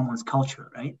know someone's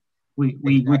culture, right?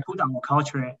 We put our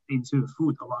culture into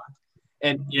food a lot.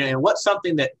 And and what's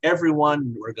something that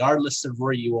everyone, regardless of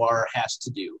where you are, has to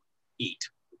do? Eat.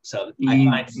 So I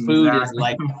find food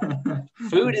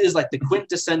is like the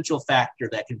quintessential factor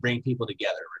that can bring people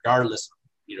together, regardless of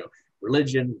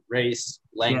religion, race,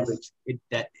 language.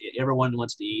 Yes. Everyone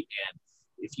wants to eat, and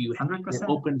if you're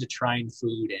open to trying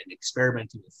food and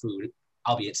experimenting with food,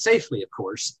 albeit safely, of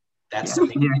course, that's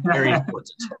something very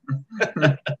important.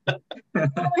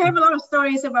 We have a lot of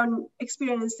stories about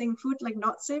experiencing food like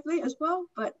not safely as well,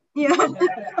 but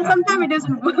sometimes it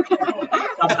doesn't work.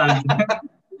 Sometimes.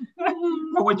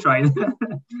 We tried.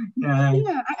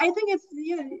 I think it's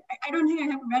I don't think I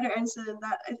have a better answer than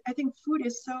that. I think food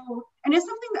is so, and it's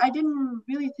something that I didn't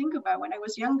really think about when I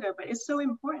was younger, but it's so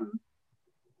important.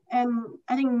 And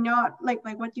I think not like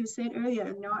what you said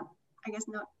earlier, not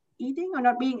eating or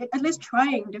not being, at least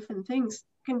trying different things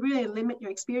can really limit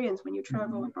your experience when you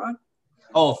travel abroad.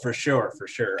 Oh, for sure.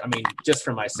 I mean, just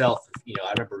for myself,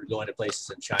 I remember going to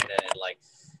places in China and like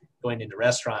going into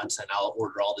restaurants, and I'll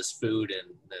order all this food,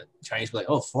 and the Chinese will be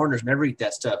like, "Oh, foreigners never eat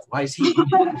that stuff. Why is he eating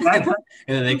it?"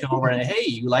 And then they come over and, "Hey,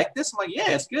 you like this?" I'm like, "Yeah,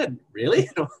 it's good." Really?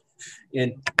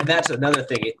 and that's another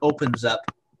thing. It opens up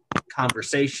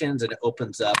conversations, and it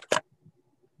opens up,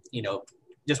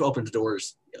 just opens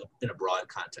doors in a broad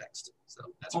context. So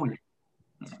that's great.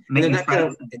 And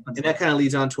that kind of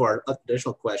leads on to our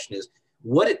additional question is,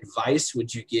 what advice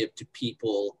would you give to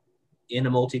people in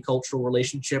a multicultural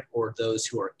relationship, or those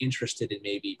who are interested in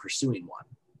maybe pursuing one?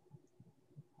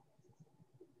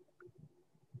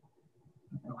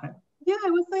 Okay. Yeah, I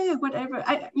would say whatever.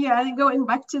 I think going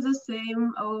back to the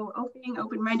same, being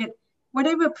open-minded,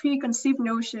 whatever preconceived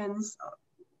notions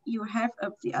you have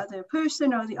of the other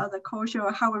person or the other culture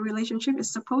or how a relationship is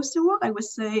supposed to work, I would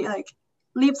say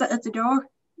leave that at the door,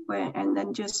 and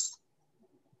then just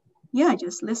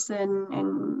listen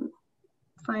and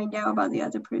find out about the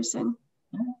other person.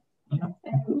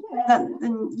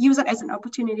 And use it as an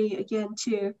opportunity again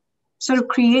to sort of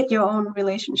create your own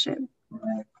relationship,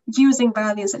 using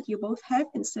values that you both have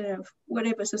instead of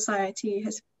whatever society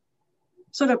has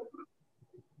sort of,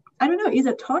 I don't know,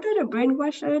 either taught it or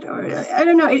brainwashed it, or I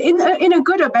don't know, in a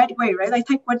good or bad way, right? Like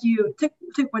take what you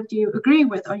agree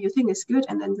with or you think is good,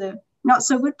 and then the not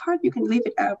so good part you can leave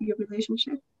it out of your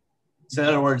relationship. So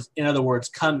in other words,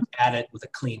 come at it with a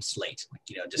clean slate,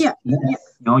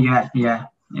 Oh yeah.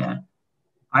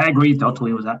 I agree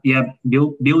totally with that. Yeah,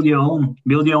 build your own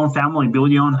family,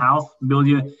 build your own house,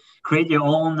 create your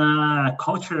own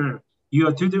culture. You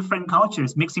have two different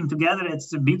cultures mixing together.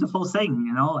 It's a beautiful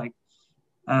thing, like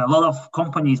a lot of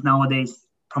companies nowadays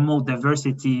promote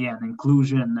diversity and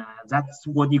inclusion. That's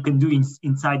what you can do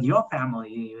inside your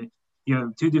family. You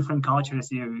have two different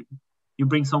cultures. You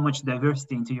bring so much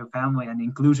diversity into your family and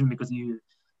inclusion because you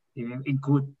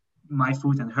include my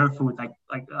food and her food, like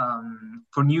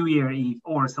for New Year Eve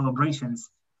or celebrations.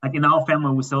 Like in our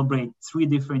family, we celebrate 3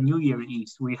 different New Year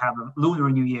Eves. We have a Lunar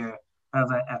New Year, have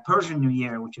a Persian New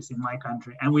Year, which is in my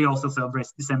country, and we also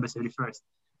celebrate December 31st,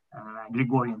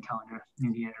 Gregorian calendar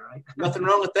New Year, right? Nothing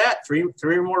wrong with that. Three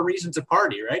more reasons to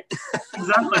party, right?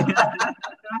 Exactly.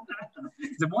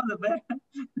 The more the better.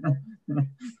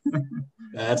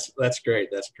 That's great.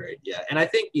 Yeah, and I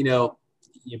think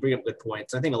you bring up good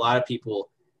points. I think a lot of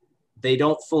people, they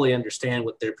don't fully understand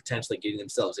what they're potentially getting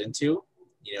themselves into,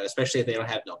 especially if they don't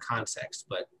have no context.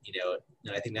 But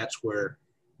and I think that's where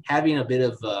having a bit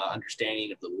of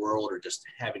understanding of the world, or just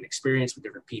having experience with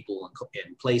different people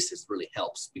and places, really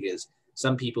helps. Because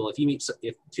some people,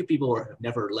 if two people have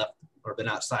never left or been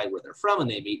outside where they're from and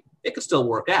they meet, it could still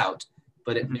work out,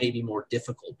 but it may be more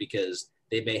difficult because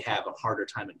they may have a harder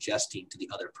time adjusting to the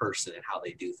other person and how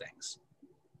they do things.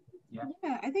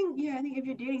 Yeah, I think if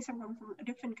you're dating someone from a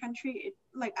different country,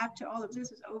 after all of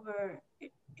this is over,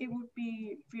 it would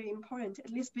be very important to at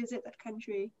least visit that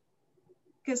country,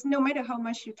 because no matter how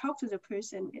much you talk to the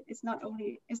person, it's not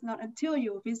until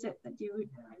you visit that you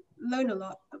learn a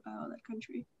lot about that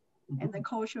country and the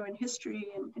culture and history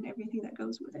and everything that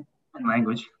goes with it. And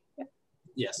language. Yeah.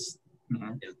 Yes.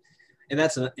 Mm-hmm. Yeah. And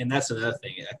that's another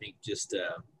thing. I think just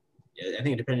I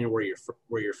think depending on where you're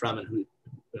from and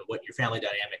what your family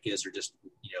dynamic is, or just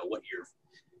what your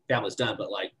family's done. But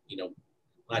when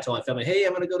I tell my family, "Hey,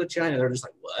 I'm going to go to China," they're just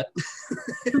like, "What?"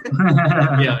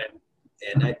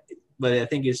 but I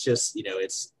think it's just,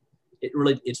 it's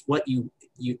what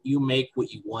you make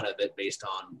what you want of it based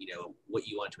on, what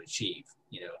you want to achieve,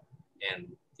 and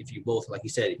if you both, like you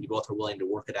said, if you both are willing to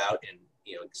work it out and,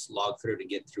 slog through to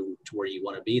get through to where you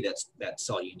want to be, that's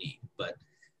all you need. But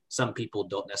some people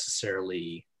don't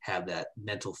necessarily have that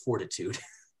mental fortitude.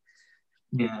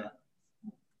 Yeah.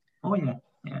 Oh yeah.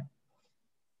 Yeah.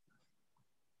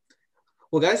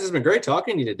 Well, guys, it's been great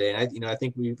talking to you today. And I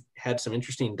think we've had some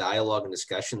interesting dialogue and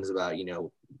discussions about,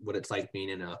 what it's like being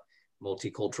in a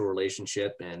multicultural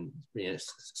relationship, and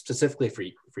specifically for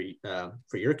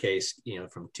your case,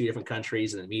 from 2 different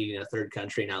countries and then meeting in a third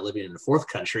country, now living in a fourth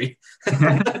country.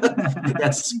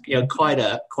 That's quite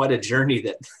a journey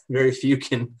that very few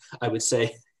can, I would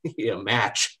say,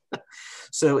 match.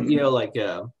 So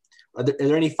are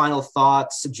there any final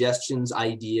thoughts, suggestions,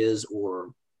 ideas, or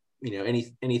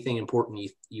anything important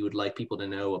you would like people to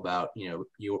know about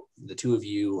the two of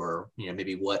you, or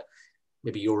maybe what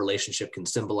your relationship can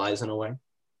symbolize in a way?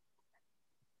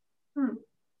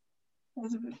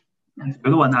 That's a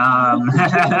good one.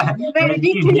 very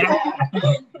deep.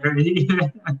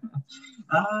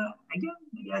 I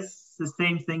guess the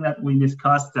same thing that we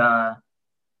discussed.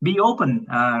 Be open.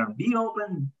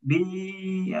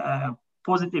 Be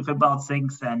positive about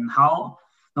things, and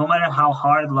no matter how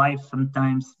hard life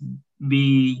sometimes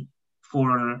be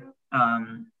for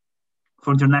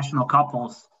international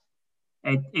couples,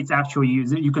 it's actually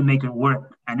you can make it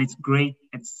work, and it's great.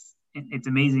 It's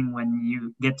amazing when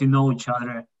you get to know each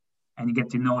other, and you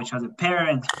get to know each other,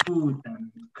 parents, food,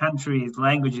 and countries,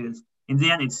 languages. In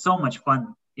the end, it's so much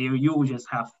fun. You will just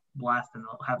have blast and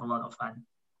have a lot of fun.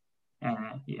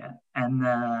 Yeah, and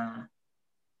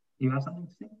you have something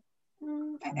to say?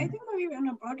 I think maybe in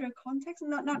a broader context,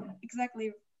 not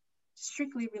exactly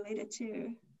strictly related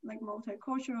to like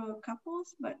multicultural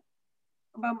couples, but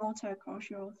about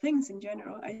multicultural things in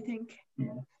general. I think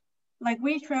like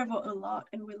we travel a lot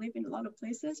and we live in a lot of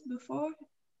places before,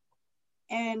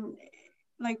 and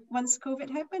like once COVID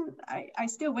happened, I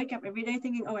still wake up every day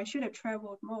thinking, I should have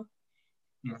traveled more.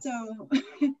 Yes. So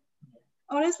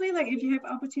honestly, like if you have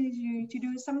opportunity to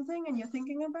do something and you're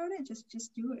thinking about it,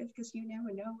 just do it, because you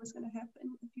never know what's going to happen in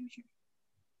the future.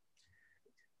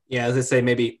 Yeah, as I say,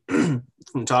 maybe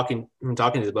from talking to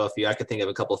the both of you, I could think of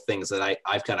a couple of things that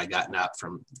I've kind of gotten out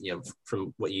from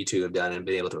from what you two have done and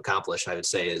been able to accomplish. I would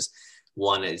say is,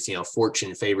 one is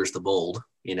fortune favors the bold.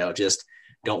 Just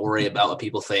don't worry about what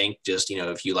people think. Just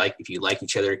if you like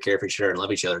each other, care for each other, and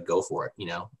love each other, go for it.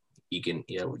 You can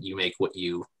you make what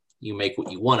you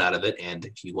want out of it, and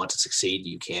if you want to succeed,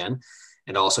 you can.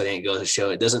 And also, I think it goes to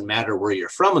show it doesn't matter where you're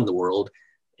from in the world.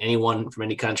 Anyone from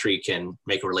any country can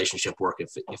make a relationship work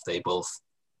if they both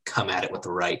come at it with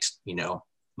the right,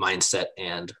 mindset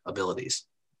and abilities.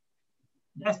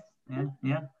 Yes.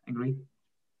 Yeah. Agree.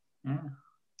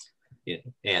 Yeah.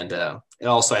 And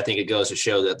also, I think it goes to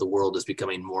show that the world is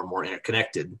becoming more and more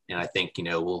interconnected. And I think,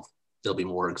 there'll be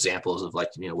more examples of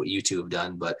what you two have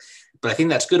done, but I think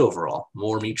that's good overall.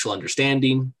 More mutual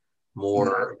understanding,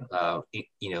 more,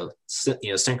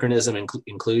 synchronism,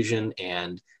 inclusion,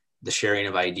 and the sharing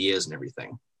of ideas and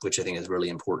everything, which I think is really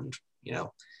important,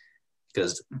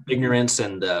 because ignorance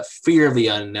and the fear of the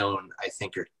unknown, I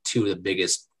think, are two of the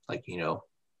biggest,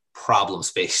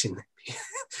 problems that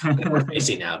we're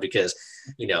facing now, because,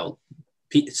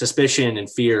 suspicion and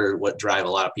fear are what drive a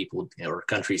lot of people or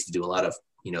countries to do a lot of,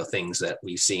 things that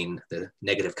we've seen the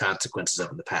negative consequences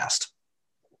of in the past.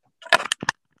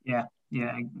 Yeah.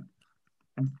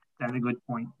 That's a good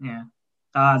point. Yeah.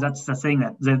 That's the thing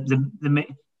that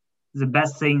the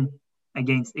best thing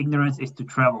against ignorance is to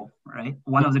travel, right?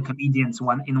 One of the comedians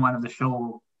in one of the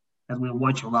show that we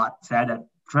watch a lot said that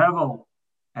travel,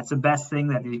 that's the best thing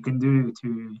that you can do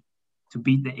to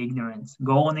beat the ignorance.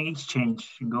 Go on an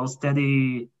exchange, go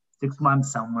study 6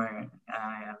 months somewhere.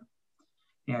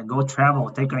 Go travel,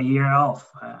 take a year off,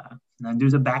 and do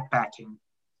the backpacking.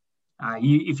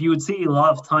 If you would see a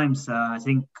lot of times, I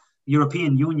think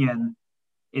European Union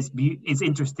is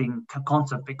interesting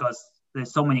concept, because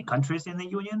there's so many countries in the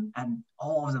Union, and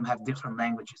all of them have different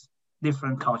languages,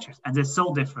 different cultures, and they're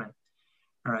so different,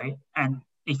 right? And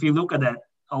if you look at that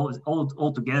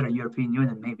all together, European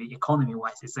Union, maybe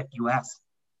economy-wise, it's like US.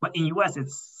 But in US,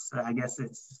 I guess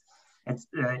it's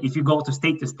if you go to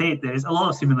state, there's a lot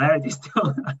of similarities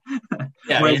still.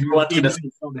 Yeah,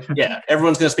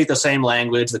 everyone's going to speak the same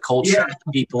language. The culture,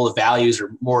 the people, the values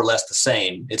are more or less the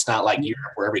same. It's not like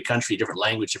Europe, where every country, different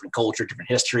language, different culture, different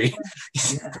history.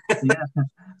 Yeah,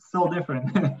 so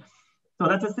different. So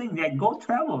that's the thing. Yeah, go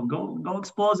travel, go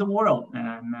explore the world,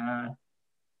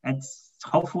 and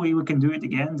hopefully we can do it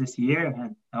again this year,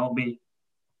 and that'll be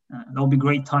that'll be a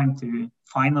great time to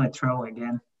finally travel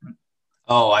again.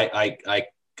 Oh, I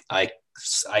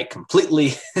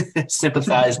completely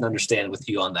sympathize and understand with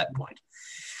you on that point.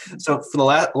 So for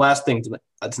the last thing tonight,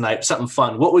 something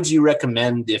fun. What would you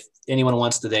recommend if anyone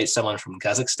wants to date someone from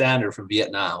Kazakhstan or from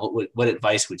Vietnam? What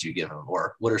advice would you give them,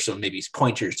 or what are some maybe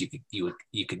pointers you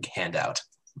could hand out?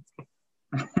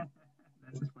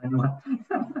 That's a funny one.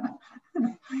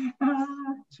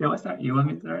 Shall I start? You want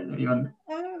me to start? Or you want?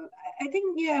 I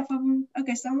think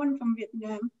someone from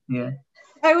Vietnam. Yeah.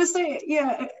 I would say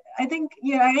I think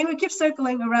I will keep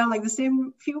circling around like the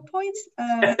same few points.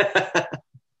 Try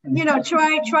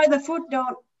the food.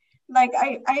 Don't like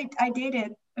I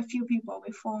dated a few people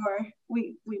before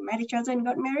we met each other and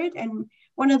got married, and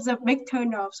one of the big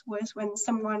turnoffs was when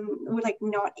someone would like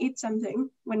not eat something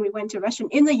when we went to a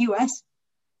restaurant in the US,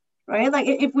 right? Like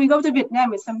if we go to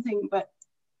Vietnam, it's something, but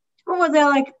they're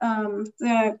like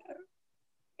the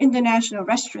international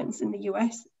restaurants in the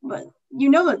US, but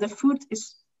that the food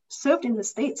is served in the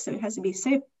States, so it has to be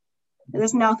safe.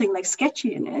 There's nothing like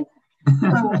sketchy in it.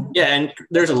 Yeah, and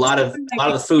there's a lot of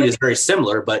the food is very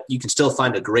similar, but you can still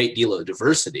find a great deal of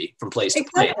diversity from place to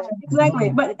place. Exactly.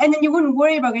 But and then you wouldn't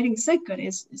worry about getting sick.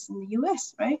 It's in the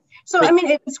US, right? So I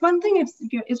mean, it's one thing if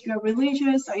you're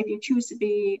religious or if you choose to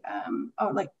be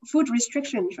or like food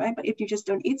restrictions, right? But if you just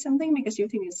don't eat something because you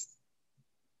think it's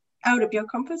out of your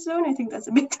comfort zone, I think that's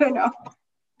a big turn off.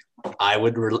 I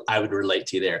would relate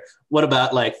to you there. What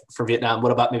about like for Vietnam?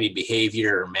 What about maybe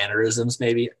behavior or mannerisms?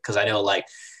 Maybe because I know like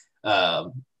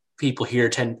people here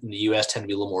in the U.S. tend to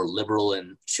be a little more liberal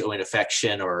in showing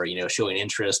affection or showing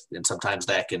interest, and sometimes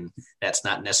that's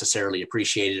not necessarily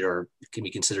appreciated or can be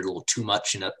considered a little too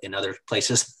much in other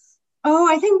places. Oh,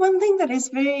 I think one thing that is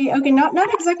very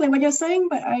not exactly what you're saying,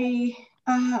 but I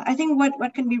think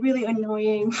what can be really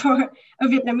annoying for a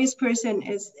Vietnamese person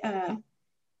is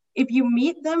if you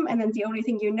meet them and then the only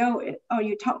thing you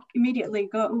immediately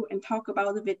go and talk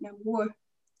about the Vietnam War,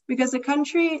 because the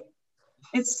country,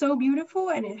 it's so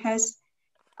beautiful and it has,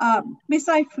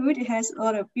 besides food, it has a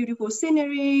lot of beautiful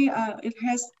scenery. It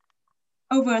has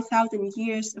over 1,000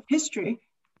 years of history,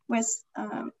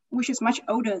 which is much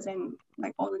older than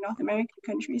like all the North American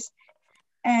countries.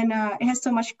 And it has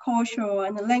so much culture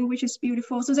and the language is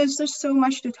beautiful. So there's just so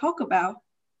much to talk about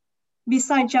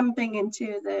besides jumping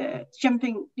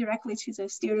directly to the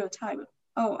stereotype of,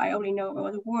 oh, I only know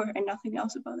about the war and nothing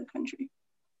else about the country.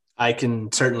 I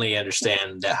can certainly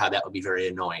understand how that would be very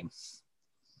annoying.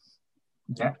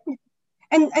 Yeah.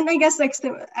 And I guess I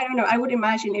don't know, I would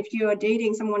imagine if you are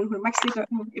dating someone from Mexico,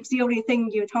 if the only thing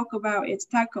you talk about is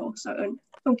taco. So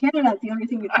from Canada, the only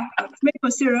thing you talk about is maple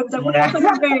syrup. That would also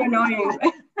be very annoying.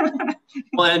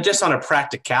 Well, and just on a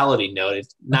practicality note,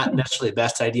 it's not necessarily the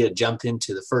best idea to jump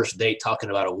into the first date talking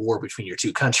about a war between your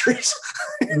two countries.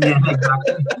 Yeah,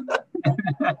 exactly.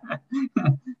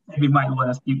 We might want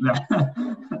to skip that.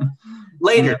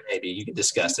 Later, maybe you can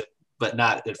discuss it, but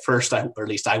not at first, or at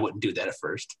least I wouldn't do that at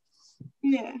first.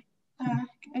 Yeah.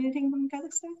 Anything from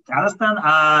Kazakhstan? Kazakhstan,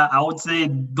 I would say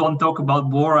don't talk about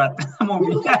Borat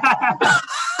movie.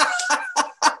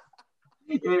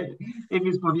 If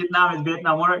it's for Vietnam, it's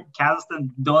Vietnam or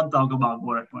Kazakhstan, don't talk about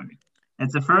Borat movie.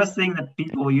 It's the first thing that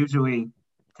people usually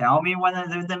tell me when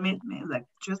they meet me. Like,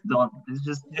 just don't. It's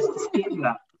just skip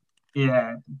that.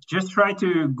 Yeah, just try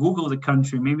to Google the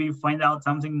country. Maybe find out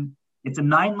something. It's the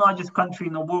 9th largest country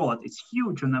in the world. It's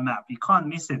huge on the map. You can't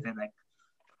miss it. And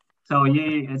so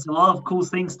it's a lot of cool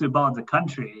things about the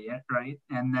country, yeah, right?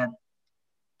 And then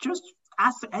just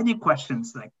ask any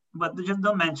questions, but just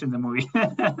don't mention the movie.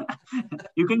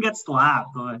 You can get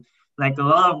slapped. Like a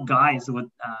lot of guys would,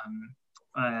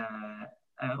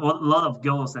 a lot of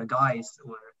girls and guys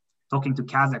were talking to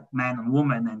Kazakh men and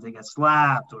women, and they get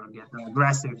slapped or get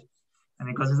aggressive. And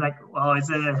because it's like, well,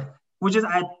 which is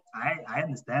I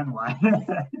understand why.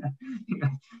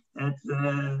 It's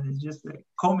just a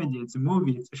comedy. It's a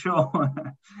movie. It's a show.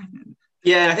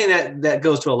 Yeah, I think that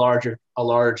goes to a larger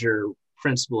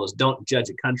principle is don't judge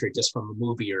a country just from a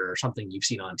movie or something you've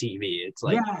seen on TV. It's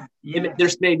like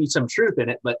there's maybe some truth in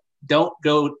it, but don't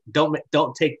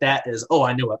take that as, oh,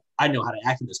 I know how to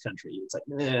act in this country. It's like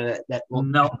that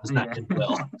does not end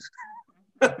well.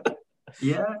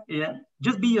 Yeah.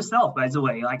 Just be yourself. By the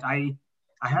way, like I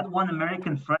had one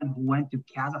American friend who went to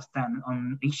Kazakhstan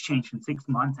on exchange in 6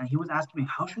 months, and he was asking me,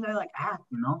 how should I act?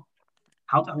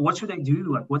 What should I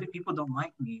do? Like, what if people don't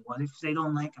like me? What if they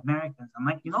don't like Americans? I'm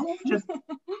like, just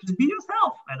be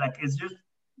yourself. Like, it's just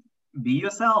be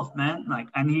yourself, man. Like,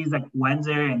 and he's went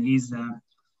there, and he's a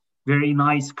very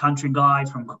nice country guy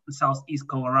from Southeast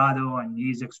Colorado, and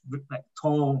he's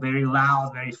tall, very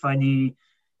loud, very funny,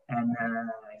 and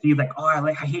he's like, oh,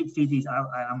 I hate cities.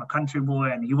 I'm a country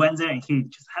boy. And he went there and he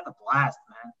just had a blast,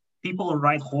 man. People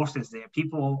ride horses there.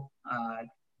 People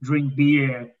drink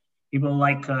beer. People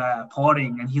like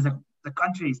partying. And he's like, the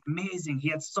country is amazing. He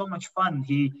had so much fun.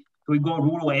 He would go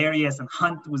rural areas and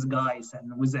hunt with guys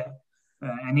and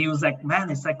he was like, man,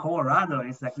 it's like Colorado.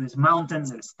 It's like there's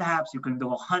mountains, there's steppes. You can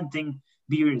go hunting.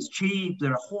 Beer is cheap.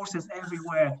 There are horses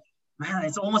everywhere. Man,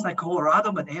 it's almost like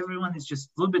Colorado, but everyone is just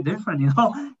a little bit different,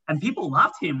 And people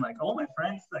loved him. Like all my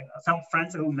friends, like some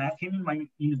friends who met him in my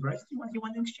university when he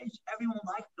went to exchange, everyone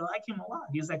liked him a lot.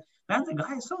 He's like, man, the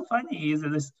guy is so funny. He's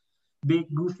this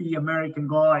big, goofy American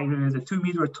guy who is a 2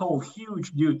 meter tall,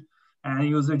 huge dude. And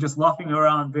he was just laughing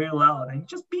around very loud. And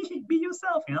just be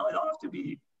yourself, You don't have to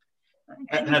be.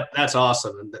 That's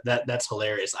awesome. That's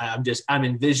hilarious. I'm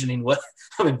envisioning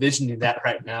that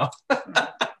right now.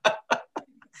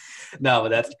 No, but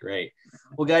that's great.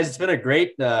 Well, guys, it's been a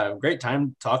great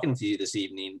time talking with you this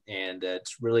evening, and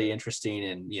it's really interesting,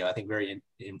 and I think very,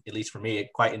 at least for me,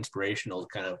 quite inspirational to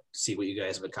kind of see what you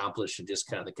guys have accomplished and just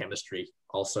kind of the chemistry.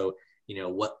 Also,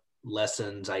 what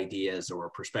lessons, ideas, or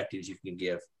perspectives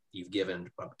you've given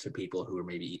to people who are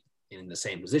maybe in the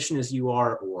same position as you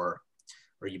are, or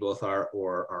you both are,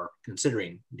 or are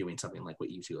considering doing something like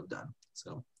what you two have done.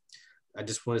 So I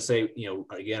just want to say,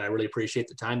 again, I really appreciate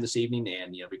the time this evening,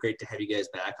 and, it'd be great to have you guys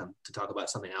back to talk about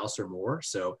something else or more.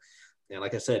 So, and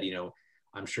like I said,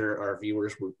 I'm sure our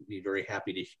viewers would be very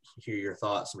happy to hear your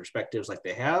thoughts and perspectives like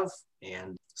they have.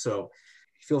 And so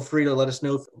feel free to let us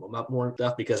know about more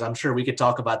stuff, because I'm sure we could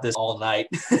talk about this all night.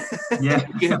 Yeah.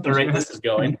 At the rate this is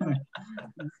going.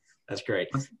 That's great.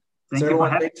 So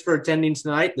everyone, thanks for attending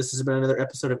tonight. This has been another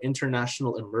episode of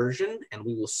International Immersion, and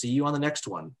we will see you on the next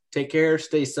one. Take care,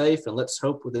 stay safe, and let's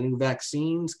hope with the new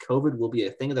vaccines, COVID will be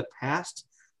a thing of the past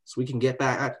so we can get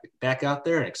back out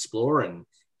there and explore and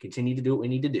continue to do what we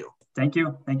need to do. Thank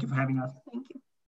you. Thank you for having us. Thank you.